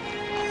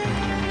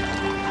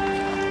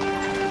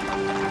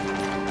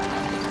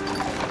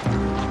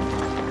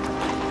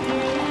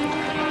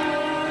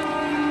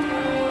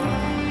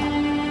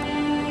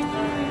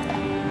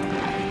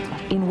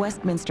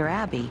 Westminster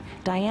Abbey,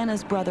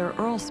 Diana's brother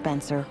Earl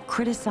Spencer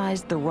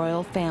criticized the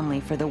royal family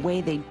for the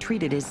way they'd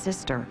treated his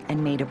sister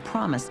and made a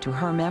promise to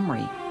her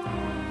memory.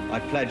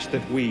 I pledge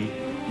that we,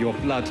 your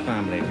blood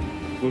family,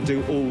 will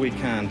do all we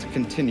can to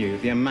continue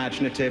the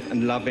imaginative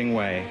and loving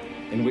way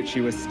in which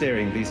you are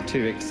steering these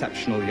two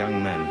exceptional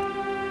young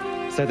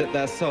men, so that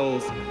their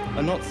souls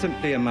are not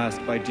simply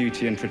immersed by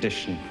duty and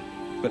tradition,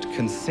 but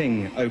can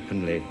sing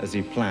openly as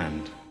you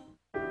planned.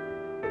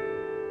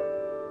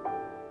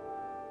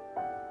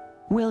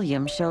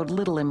 William showed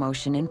little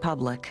emotion in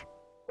public.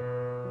 I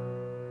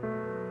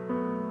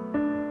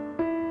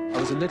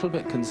was a little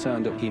bit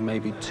concerned that he may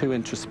be too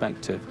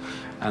introspective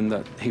and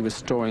that he was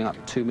storing up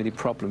too many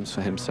problems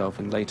for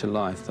himself in later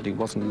life, that he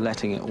wasn't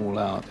letting it all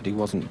out, that he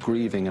wasn't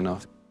grieving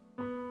enough.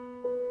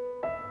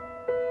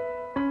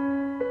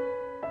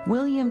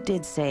 William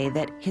did say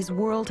that his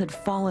world had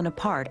fallen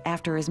apart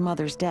after his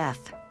mother's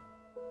death.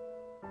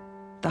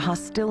 The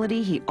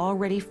hostility he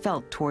already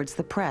felt towards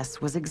the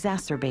press was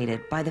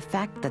exacerbated by the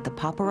fact that the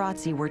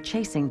paparazzi were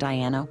chasing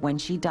Diana when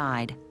she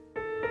died.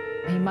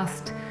 He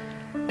must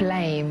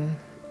blame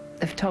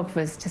the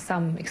photographers to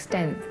some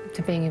extent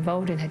to being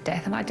involved in her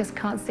death, and I just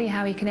can't see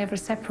how he can ever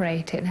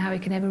separate it and how he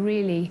can ever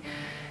really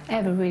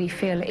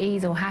feel at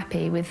ease or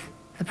happy with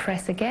the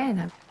press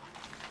again.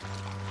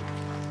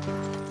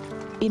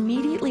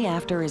 Immediately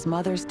after his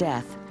mother's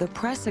death, the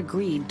press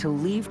agreed to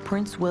leave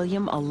Prince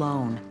William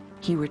alone.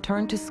 He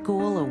returned to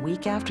school a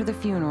week after the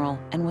funeral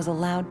and was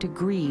allowed to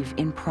grieve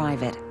in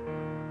private.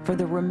 For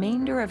the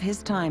remainder of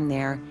his time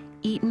there,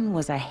 Eton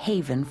was a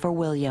haven for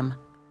William.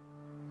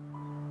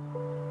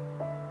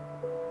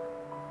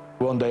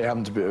 One day it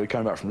happened to be, we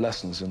came back from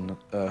lessons and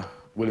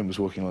William was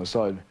walking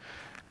alongside,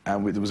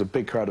 and there was a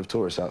big crowd of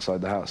tourists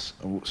outside the house,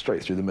 and walked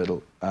straight through the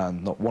middle,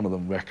 and not one of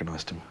them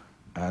recognised him.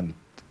 And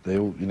they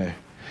all, you know,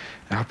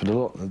 it happened a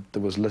lot.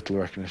 There was little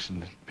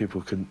recognition.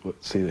 People couldn't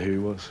see who he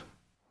was.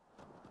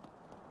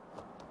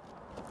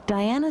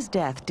 Diana's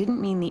death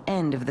didn't mean the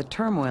end of the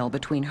turmoil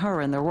between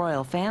her and the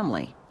royal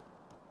family.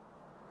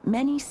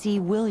 Many see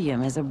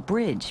William as a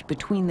bridge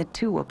between the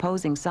two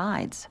opposing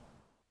sides.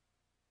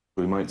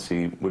 We might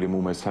see William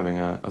almost having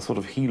a sort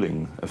of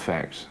healing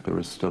effect. There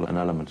is still an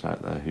element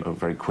out there who are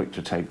very quick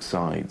to take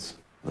sides,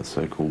 the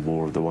so-called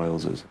War of the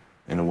Waleses.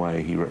 In a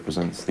way, he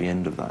represents the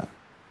end of that.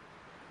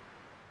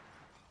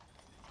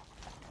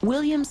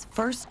 William's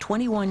first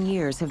 21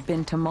 years have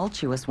been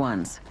tumultuous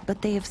ones,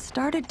 but they have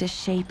started to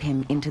shape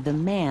him into the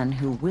man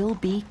who will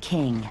be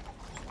king.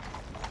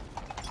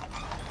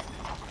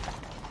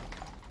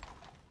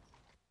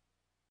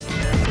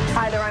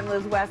 Hi there, I'm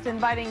Liz West,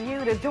 inviting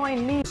you to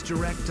join me.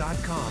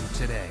 Direct.com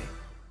today.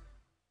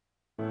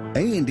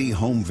 A&D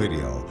Home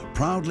Video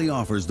proudly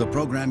offers the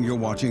program you're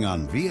watching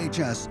on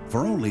VHS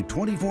for only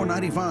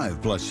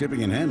 $24.95 plus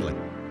shipping and handling.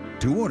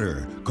 To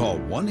order, call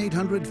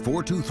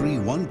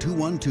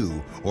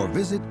 1-800-423-1212 or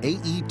visit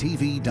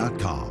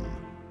aetv.com.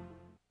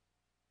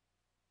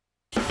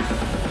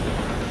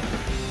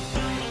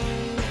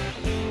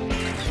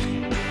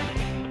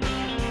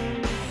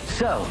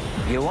 So,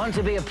 you want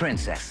to be a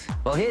princess?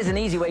 Well, here's an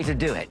easy way to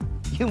do it.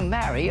 You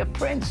marry a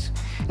prince.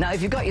 Now,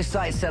 if you've got your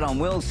sights set on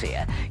Wills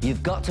here,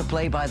 you've got to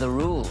play by the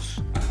rules.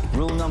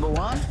 Rule number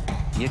one,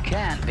 you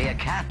can't be a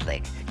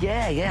Catholic.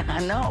 Yeah,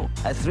 I know.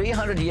 A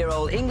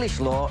 300-year-old English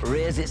law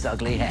rears its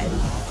ugly head.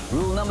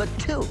 Rule number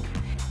two,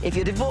 if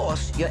you're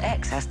divorced, your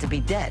ex has to be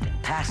dead,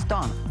 passed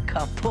on,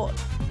 kaput.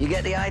 You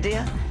get the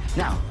idea?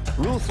 Now,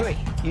 rule three,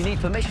 you need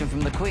permission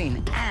from the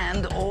Queen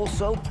and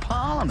also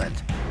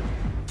Parliament.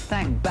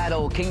 Thank bad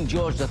old King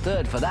George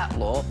III for that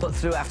law, put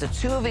through after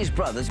two of his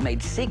brothers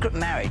made secret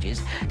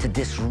marriages to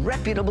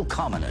disreputable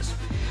commoners.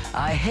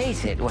 I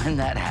hate it when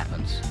that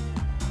happens.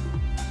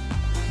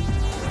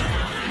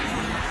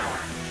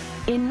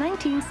 In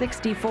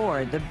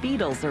 1964, the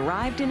Beatles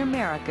arrived in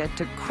America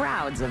to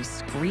crowds of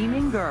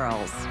screaming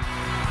girls.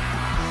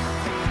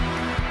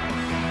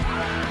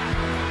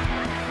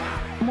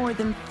 More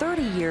than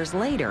 30 years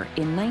later,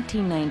 in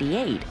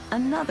 1998,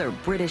 another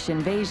British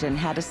invasion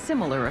had a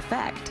similar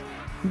effect.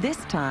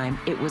 This time,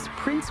 it was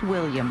Prince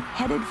William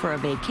headed for a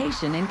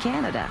vacation in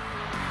Canada.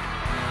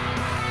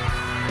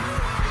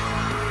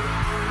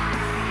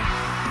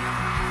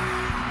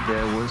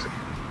 There was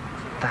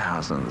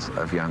thousands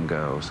of young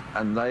girls,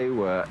 and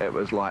it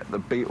was like the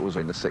Beatles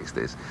in the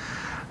 60s.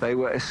 They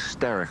were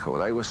hysterical.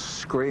 They were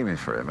screaming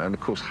for him, and of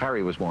course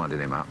Harry was winding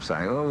him up,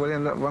 saying, "Oh,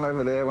 William, look, one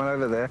over there, one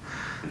over there."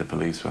 The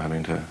police were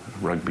having to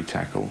rugby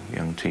tackle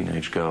young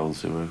teenage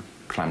girls who were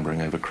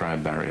clambering over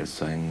crowd barriers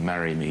saying,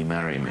 "Marry me,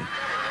 marry me."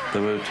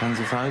 There were tens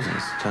of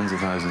thousands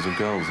of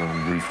girls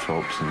on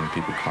rooftops and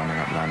people climbing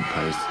up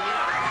lampposts.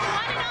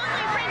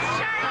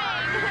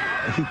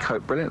 He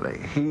coped brilliantly.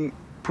 He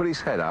put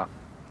his head up,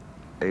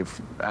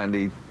 and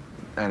he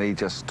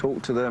just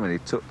talked to them, and he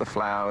took the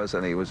flowers,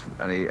 and he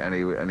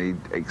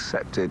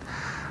accepted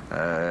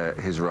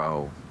his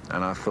role.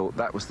 And I thought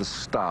that was the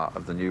start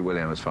of the new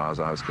William, as far as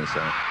I was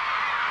concerned.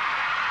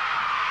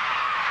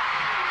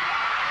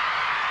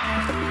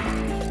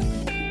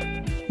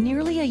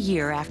 Nearly a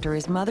year after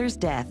his mother's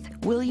death,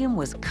 William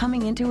was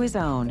coming into his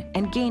own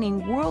and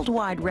gaining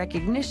worldwide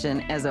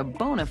recognition as a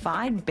bona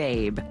fide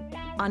babe.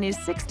 On his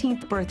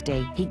 16th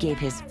birthday, he gave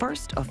his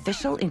first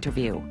official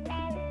interview.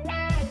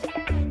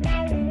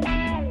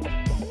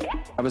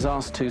 I was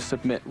asked to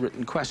submit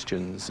written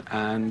questions,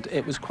 and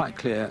it was quite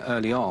clear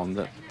early on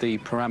that the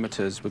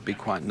parameters would be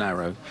quite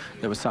narrow.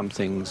 There were some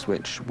things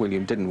which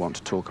William didn't want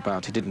to talk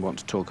about. He didn't want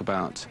to talk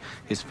about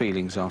his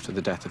feelings after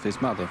the death of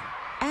his mother.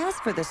 As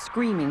for the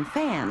screaming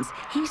fans,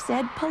 he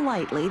said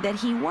politely that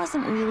he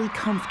wasn't really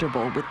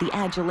comfortable with the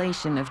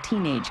adulation of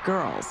teenage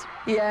girls.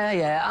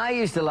 Yeah, I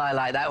used to lie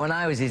like that when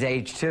I was his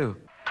age, too.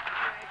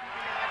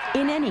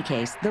 In any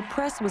case, the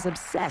press was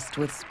obsessed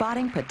with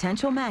spotting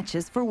potential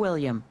matches for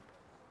William.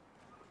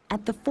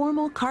 At the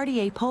formal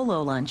Cartier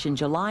polo lunch in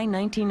July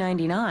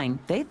 1999,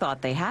 they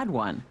thought they had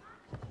one.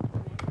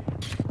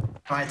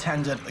 I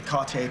attended the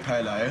Cartier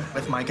polo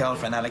with my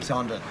girlfriend,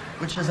 Alexandra,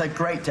 which is a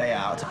great day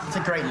out. It's a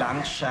great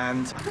lunch,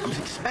 and I was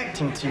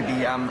expecting to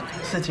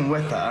be sitting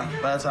with her,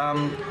 but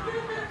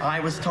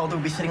I was told that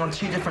we'd be sitting on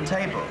 2 different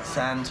tables,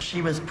 and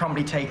she was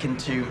promptly taken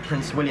to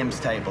Prince William's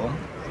table.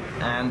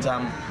 And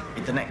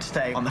the next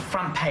day, on the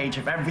front page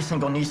of every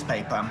single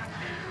newspaper,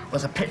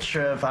 was a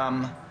picture of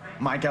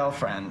my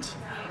girlfriend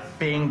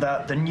being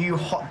the new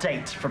hot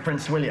date for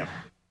Prince William.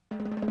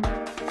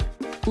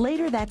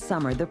 Later that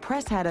summer, the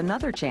press had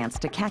another chance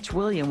to catch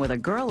William with a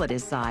girl at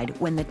his side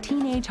when the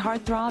teenage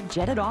heartthrob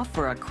jetted off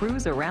for a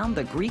cruise around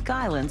the Greek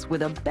islands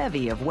with a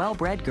bevy of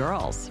well-bred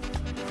girls.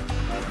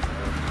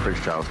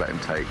 Prince Charles let him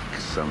take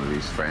some of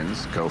his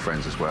friends,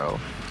 girlfriends as well,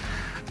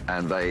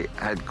 and they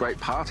had great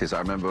parties. I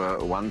remember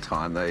one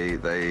time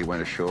they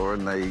went ashore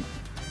and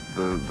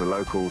the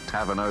local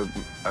tavern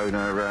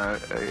owner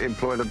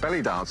employed a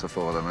belly dancer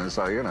for them, and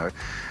so, you know,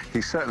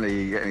 he's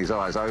certainly getting his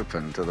eyes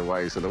open to the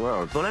ways of the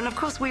world. Well, and of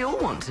course we all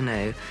want to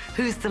know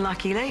who's the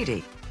lucky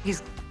lady.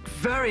 He's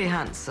very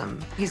handsome.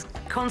 He's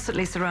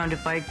constantly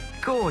surrounded by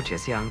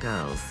gorgeous young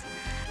girls,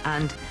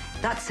 and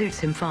that suits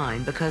him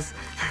fine because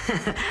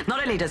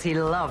not only does he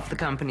love the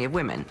company of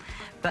women,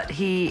 but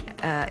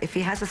if he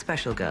has a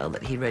special girl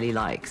that he really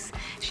likes,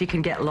 she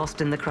can get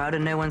lost in the crowd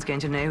and no one's going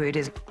to know who it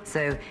is.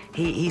 So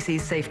he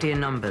sees safety in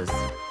numbers.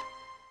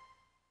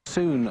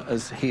 Soon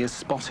as he is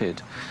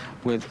spotted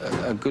with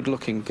a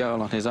good-looking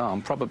girl on his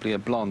arm, probably a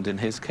blonde in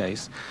his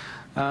case,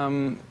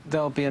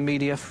 there'll be a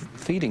media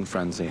feeding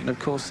frenzy. And of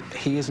course,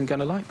 he isn't going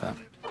to like that.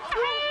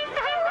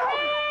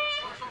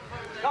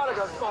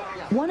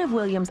 One of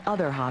William's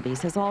other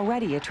hobbies has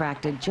already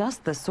attracted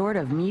just the sort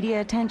of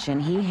media attention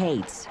he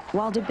hates.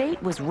 While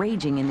debate was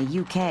raging in the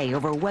UK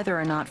over whether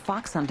or not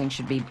fox hunting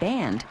should be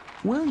banned,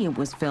 William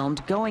was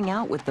filmed going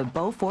out with the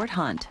Beaufort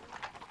hunt.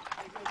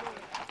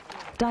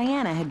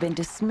 Diana had been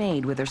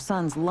dismayed with her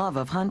son's love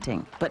of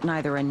hunting, but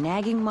neither a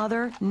nagging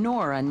mother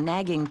nor a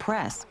nagging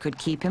press could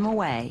keep him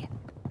away.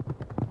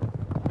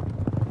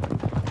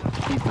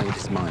 He'd made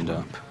his mind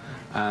up.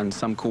 And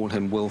some call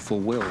him willful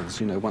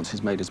wills. You know, once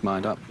he's made his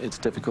mind up, it's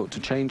difficult to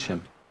change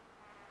him.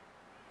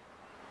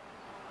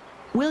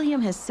 William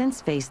has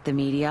since faced the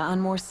media on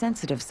more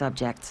sensitive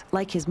subjects,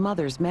 like his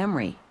mother's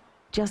memory.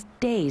 Just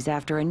days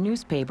after a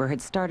newspaper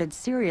had started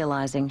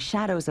serializing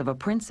Shadows of a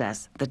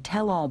Princess, the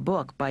tell-all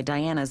book by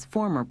Diana's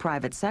former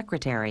private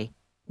secretary,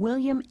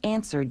 William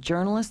answered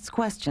journalists'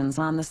 questions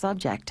on the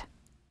subject.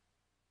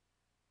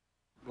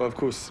 Well, of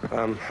course,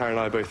 Harry and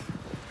I are both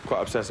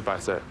quite obsessed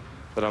about it,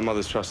 that our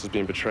mother's trust has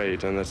been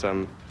betrayed and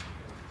that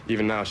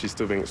even now she's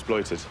still being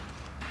exploited.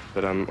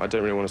 But I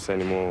don't really want to say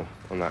any more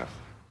on that.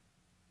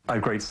 I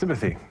have great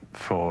sympathy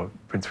for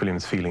Prince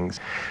William's feelings,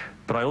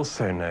 but I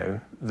also know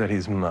that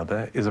his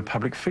mother is a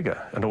public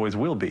figure and always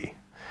will be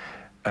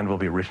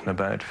written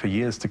about for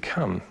years to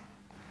come.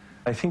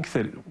 I think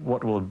that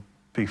what will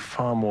be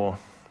far more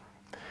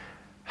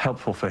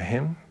helpful for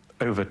him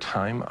over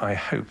time, I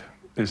hope,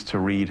 is to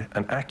read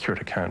an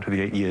accurate account of the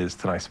 8 years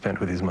that I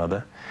spent with his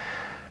mother.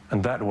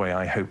 And that way,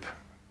 I hope,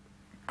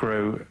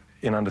 grow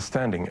in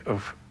understanding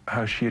of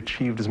how she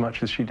achieved as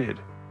much as she did.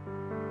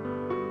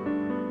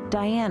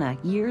 Diana,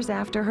 years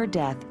after her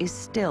death, is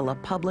still a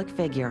public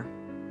figure.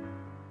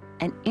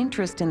 An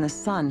interest in the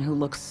son who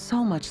looks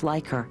so much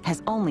like her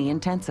has only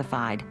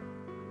intensified.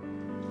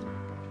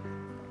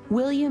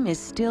 William is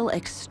still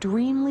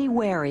extremely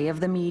wary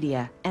of the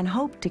media and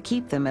hoped to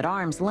keep them at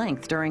arm's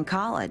length during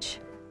college.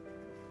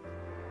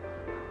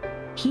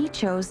 He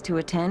chose to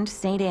attend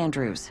St.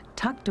 Andrews,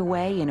 tucked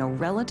away in a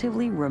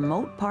relatively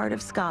remote part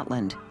of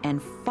Scotland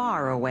and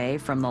far away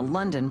from the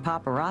London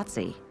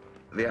paparazzi.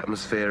 The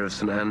atmosphere of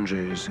St.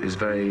 Andrews is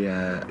very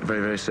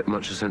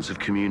much a sense of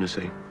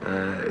community.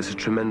 It's a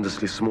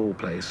tremendously small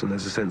place, and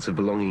there's a sense of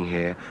belonging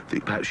here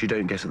that perhaps you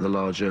don't get at the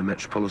larger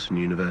metropolitan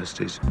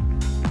universities.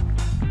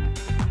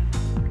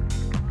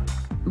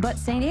 But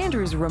St.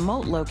 Andrews'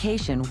 remote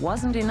location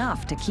wasn't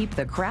enough to keep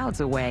the crowds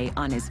away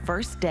on his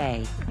first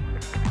day.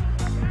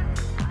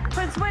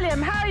 Prince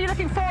William, how are you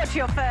looking forward to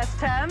your first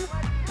term?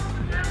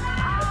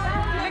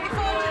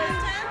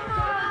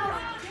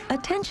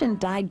 Attention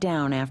died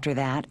down after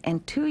that,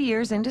 and 2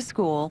 years into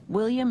school,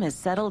 William has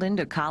settled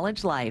into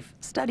college life,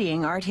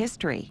 studying art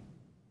history.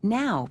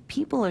 Now,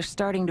 people are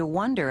starting to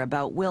wonder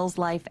about Will's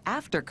life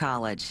after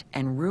college,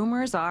 and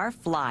rumors are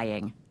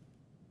flying.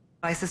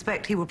 I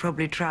suspect he will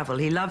probably travel.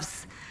 He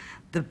loves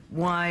the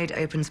wide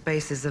open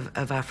spaces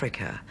of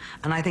Africa,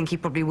 and I think he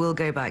probably will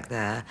go back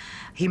there.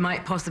 He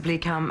might possibly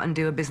come and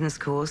do a business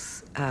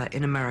course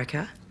in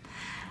America.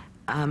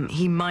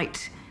 He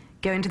might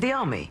go into the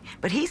army,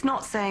 but he's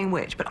not saying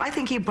which. But I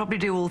think he'll probably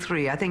do all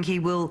three. I think he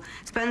will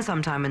spend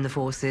some time in the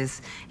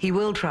forces, he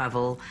will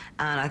travel,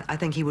 and I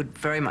think he would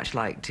very much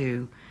like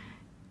to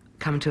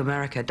come to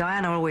America.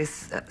 Diana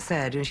always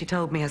said, and she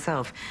told me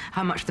herself,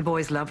 how much the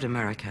boys loved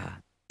America.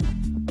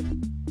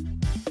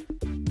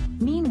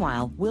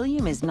 Meanwhile,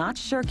 William is not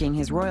shirking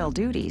his royal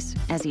duties.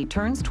 As he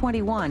turns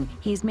 21,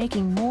 he's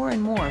making more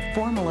and more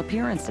formal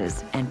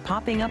appearances and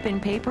popping up in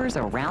papers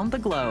around the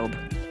globe.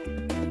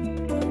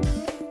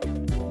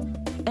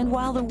 And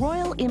while the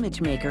royal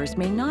image makers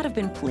may not have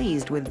been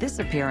pleased with this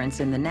appearance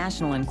in the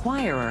National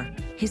Enquirer,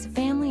 his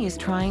family is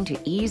trying to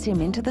ease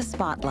him into the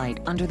spotlight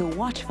under the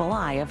watchful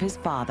eye of his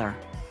father.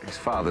 His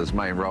father's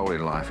main role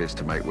in life is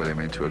to make William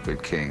into a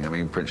good king. I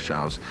mean, Prince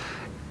Charles,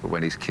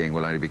 when he's king,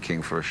 will only be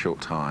king for a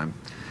short time.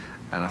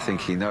 And I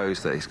think he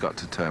knows that he's got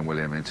to turn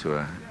William into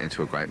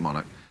a great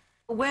monarch.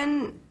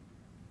 When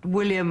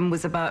William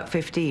was about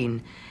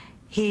 15,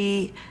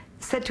 he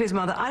said to his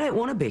mother, I don't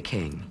want to be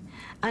king.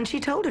 And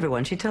she told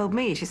everyone, she told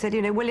me, she said,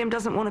 you know, William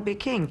doesn't want to be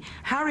king.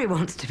 Harry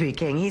wants to be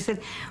king. He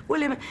said,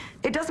 William,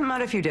 it doesn't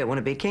matter if you don't want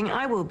to be king,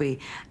 I will be.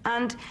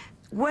 And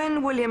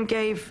when William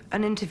gave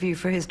an interview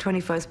for his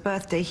 21st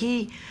birthday,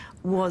 he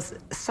was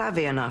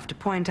savvy enough to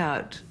point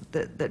out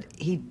that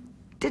he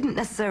didn't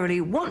necessarily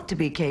want to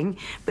be king,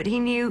 but he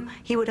knew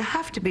he would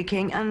have to be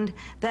king, and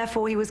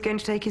therefore he was going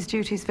to take his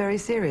duties very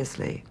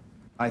seriously.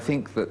 I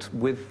think that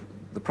with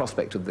the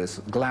prospect of this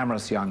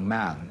glamorous young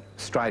man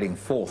striding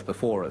forth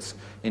before us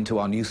into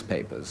our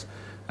newspapers,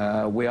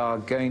 we are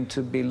going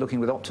to be looking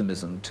with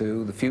optimism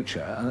to the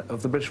future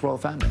of the British royal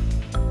family.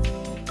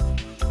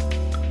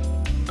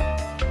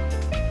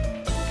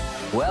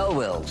 Well,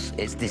 Wills,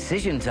 it's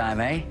decision time,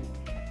 eh?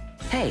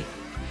 Hey,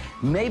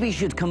 maybe you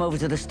should come over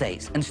to the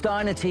States and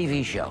star in a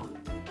TV show.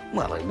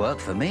 Well, it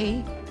worked for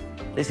me.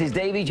 This is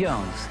Davy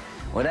Jones.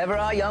 Whatever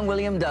our young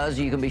William does,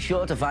 you can be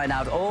sure to find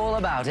out all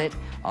about it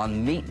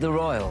on Meet the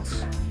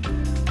Royals.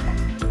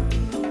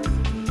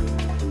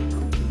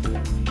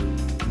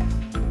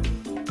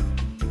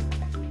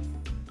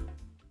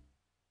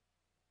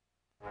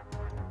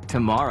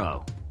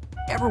 Tomorrow.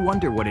 Ever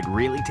wonder what it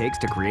really takes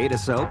to create a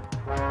soap?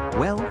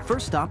 Well,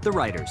 first stop the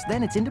writers,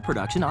 then it's into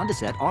production, on to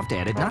set, off to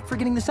edit, not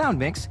forgetting the sound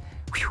mix.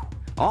 Whew.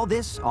 All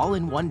this, all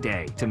in one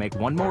day, to make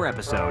one more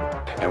episode.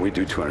 And we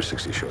do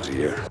 260 shows a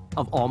year.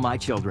 Of All My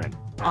Children,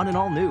 on an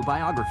all-new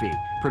biography.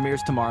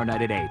 Premieres tomorrow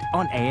night at 8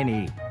 on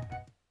A&E.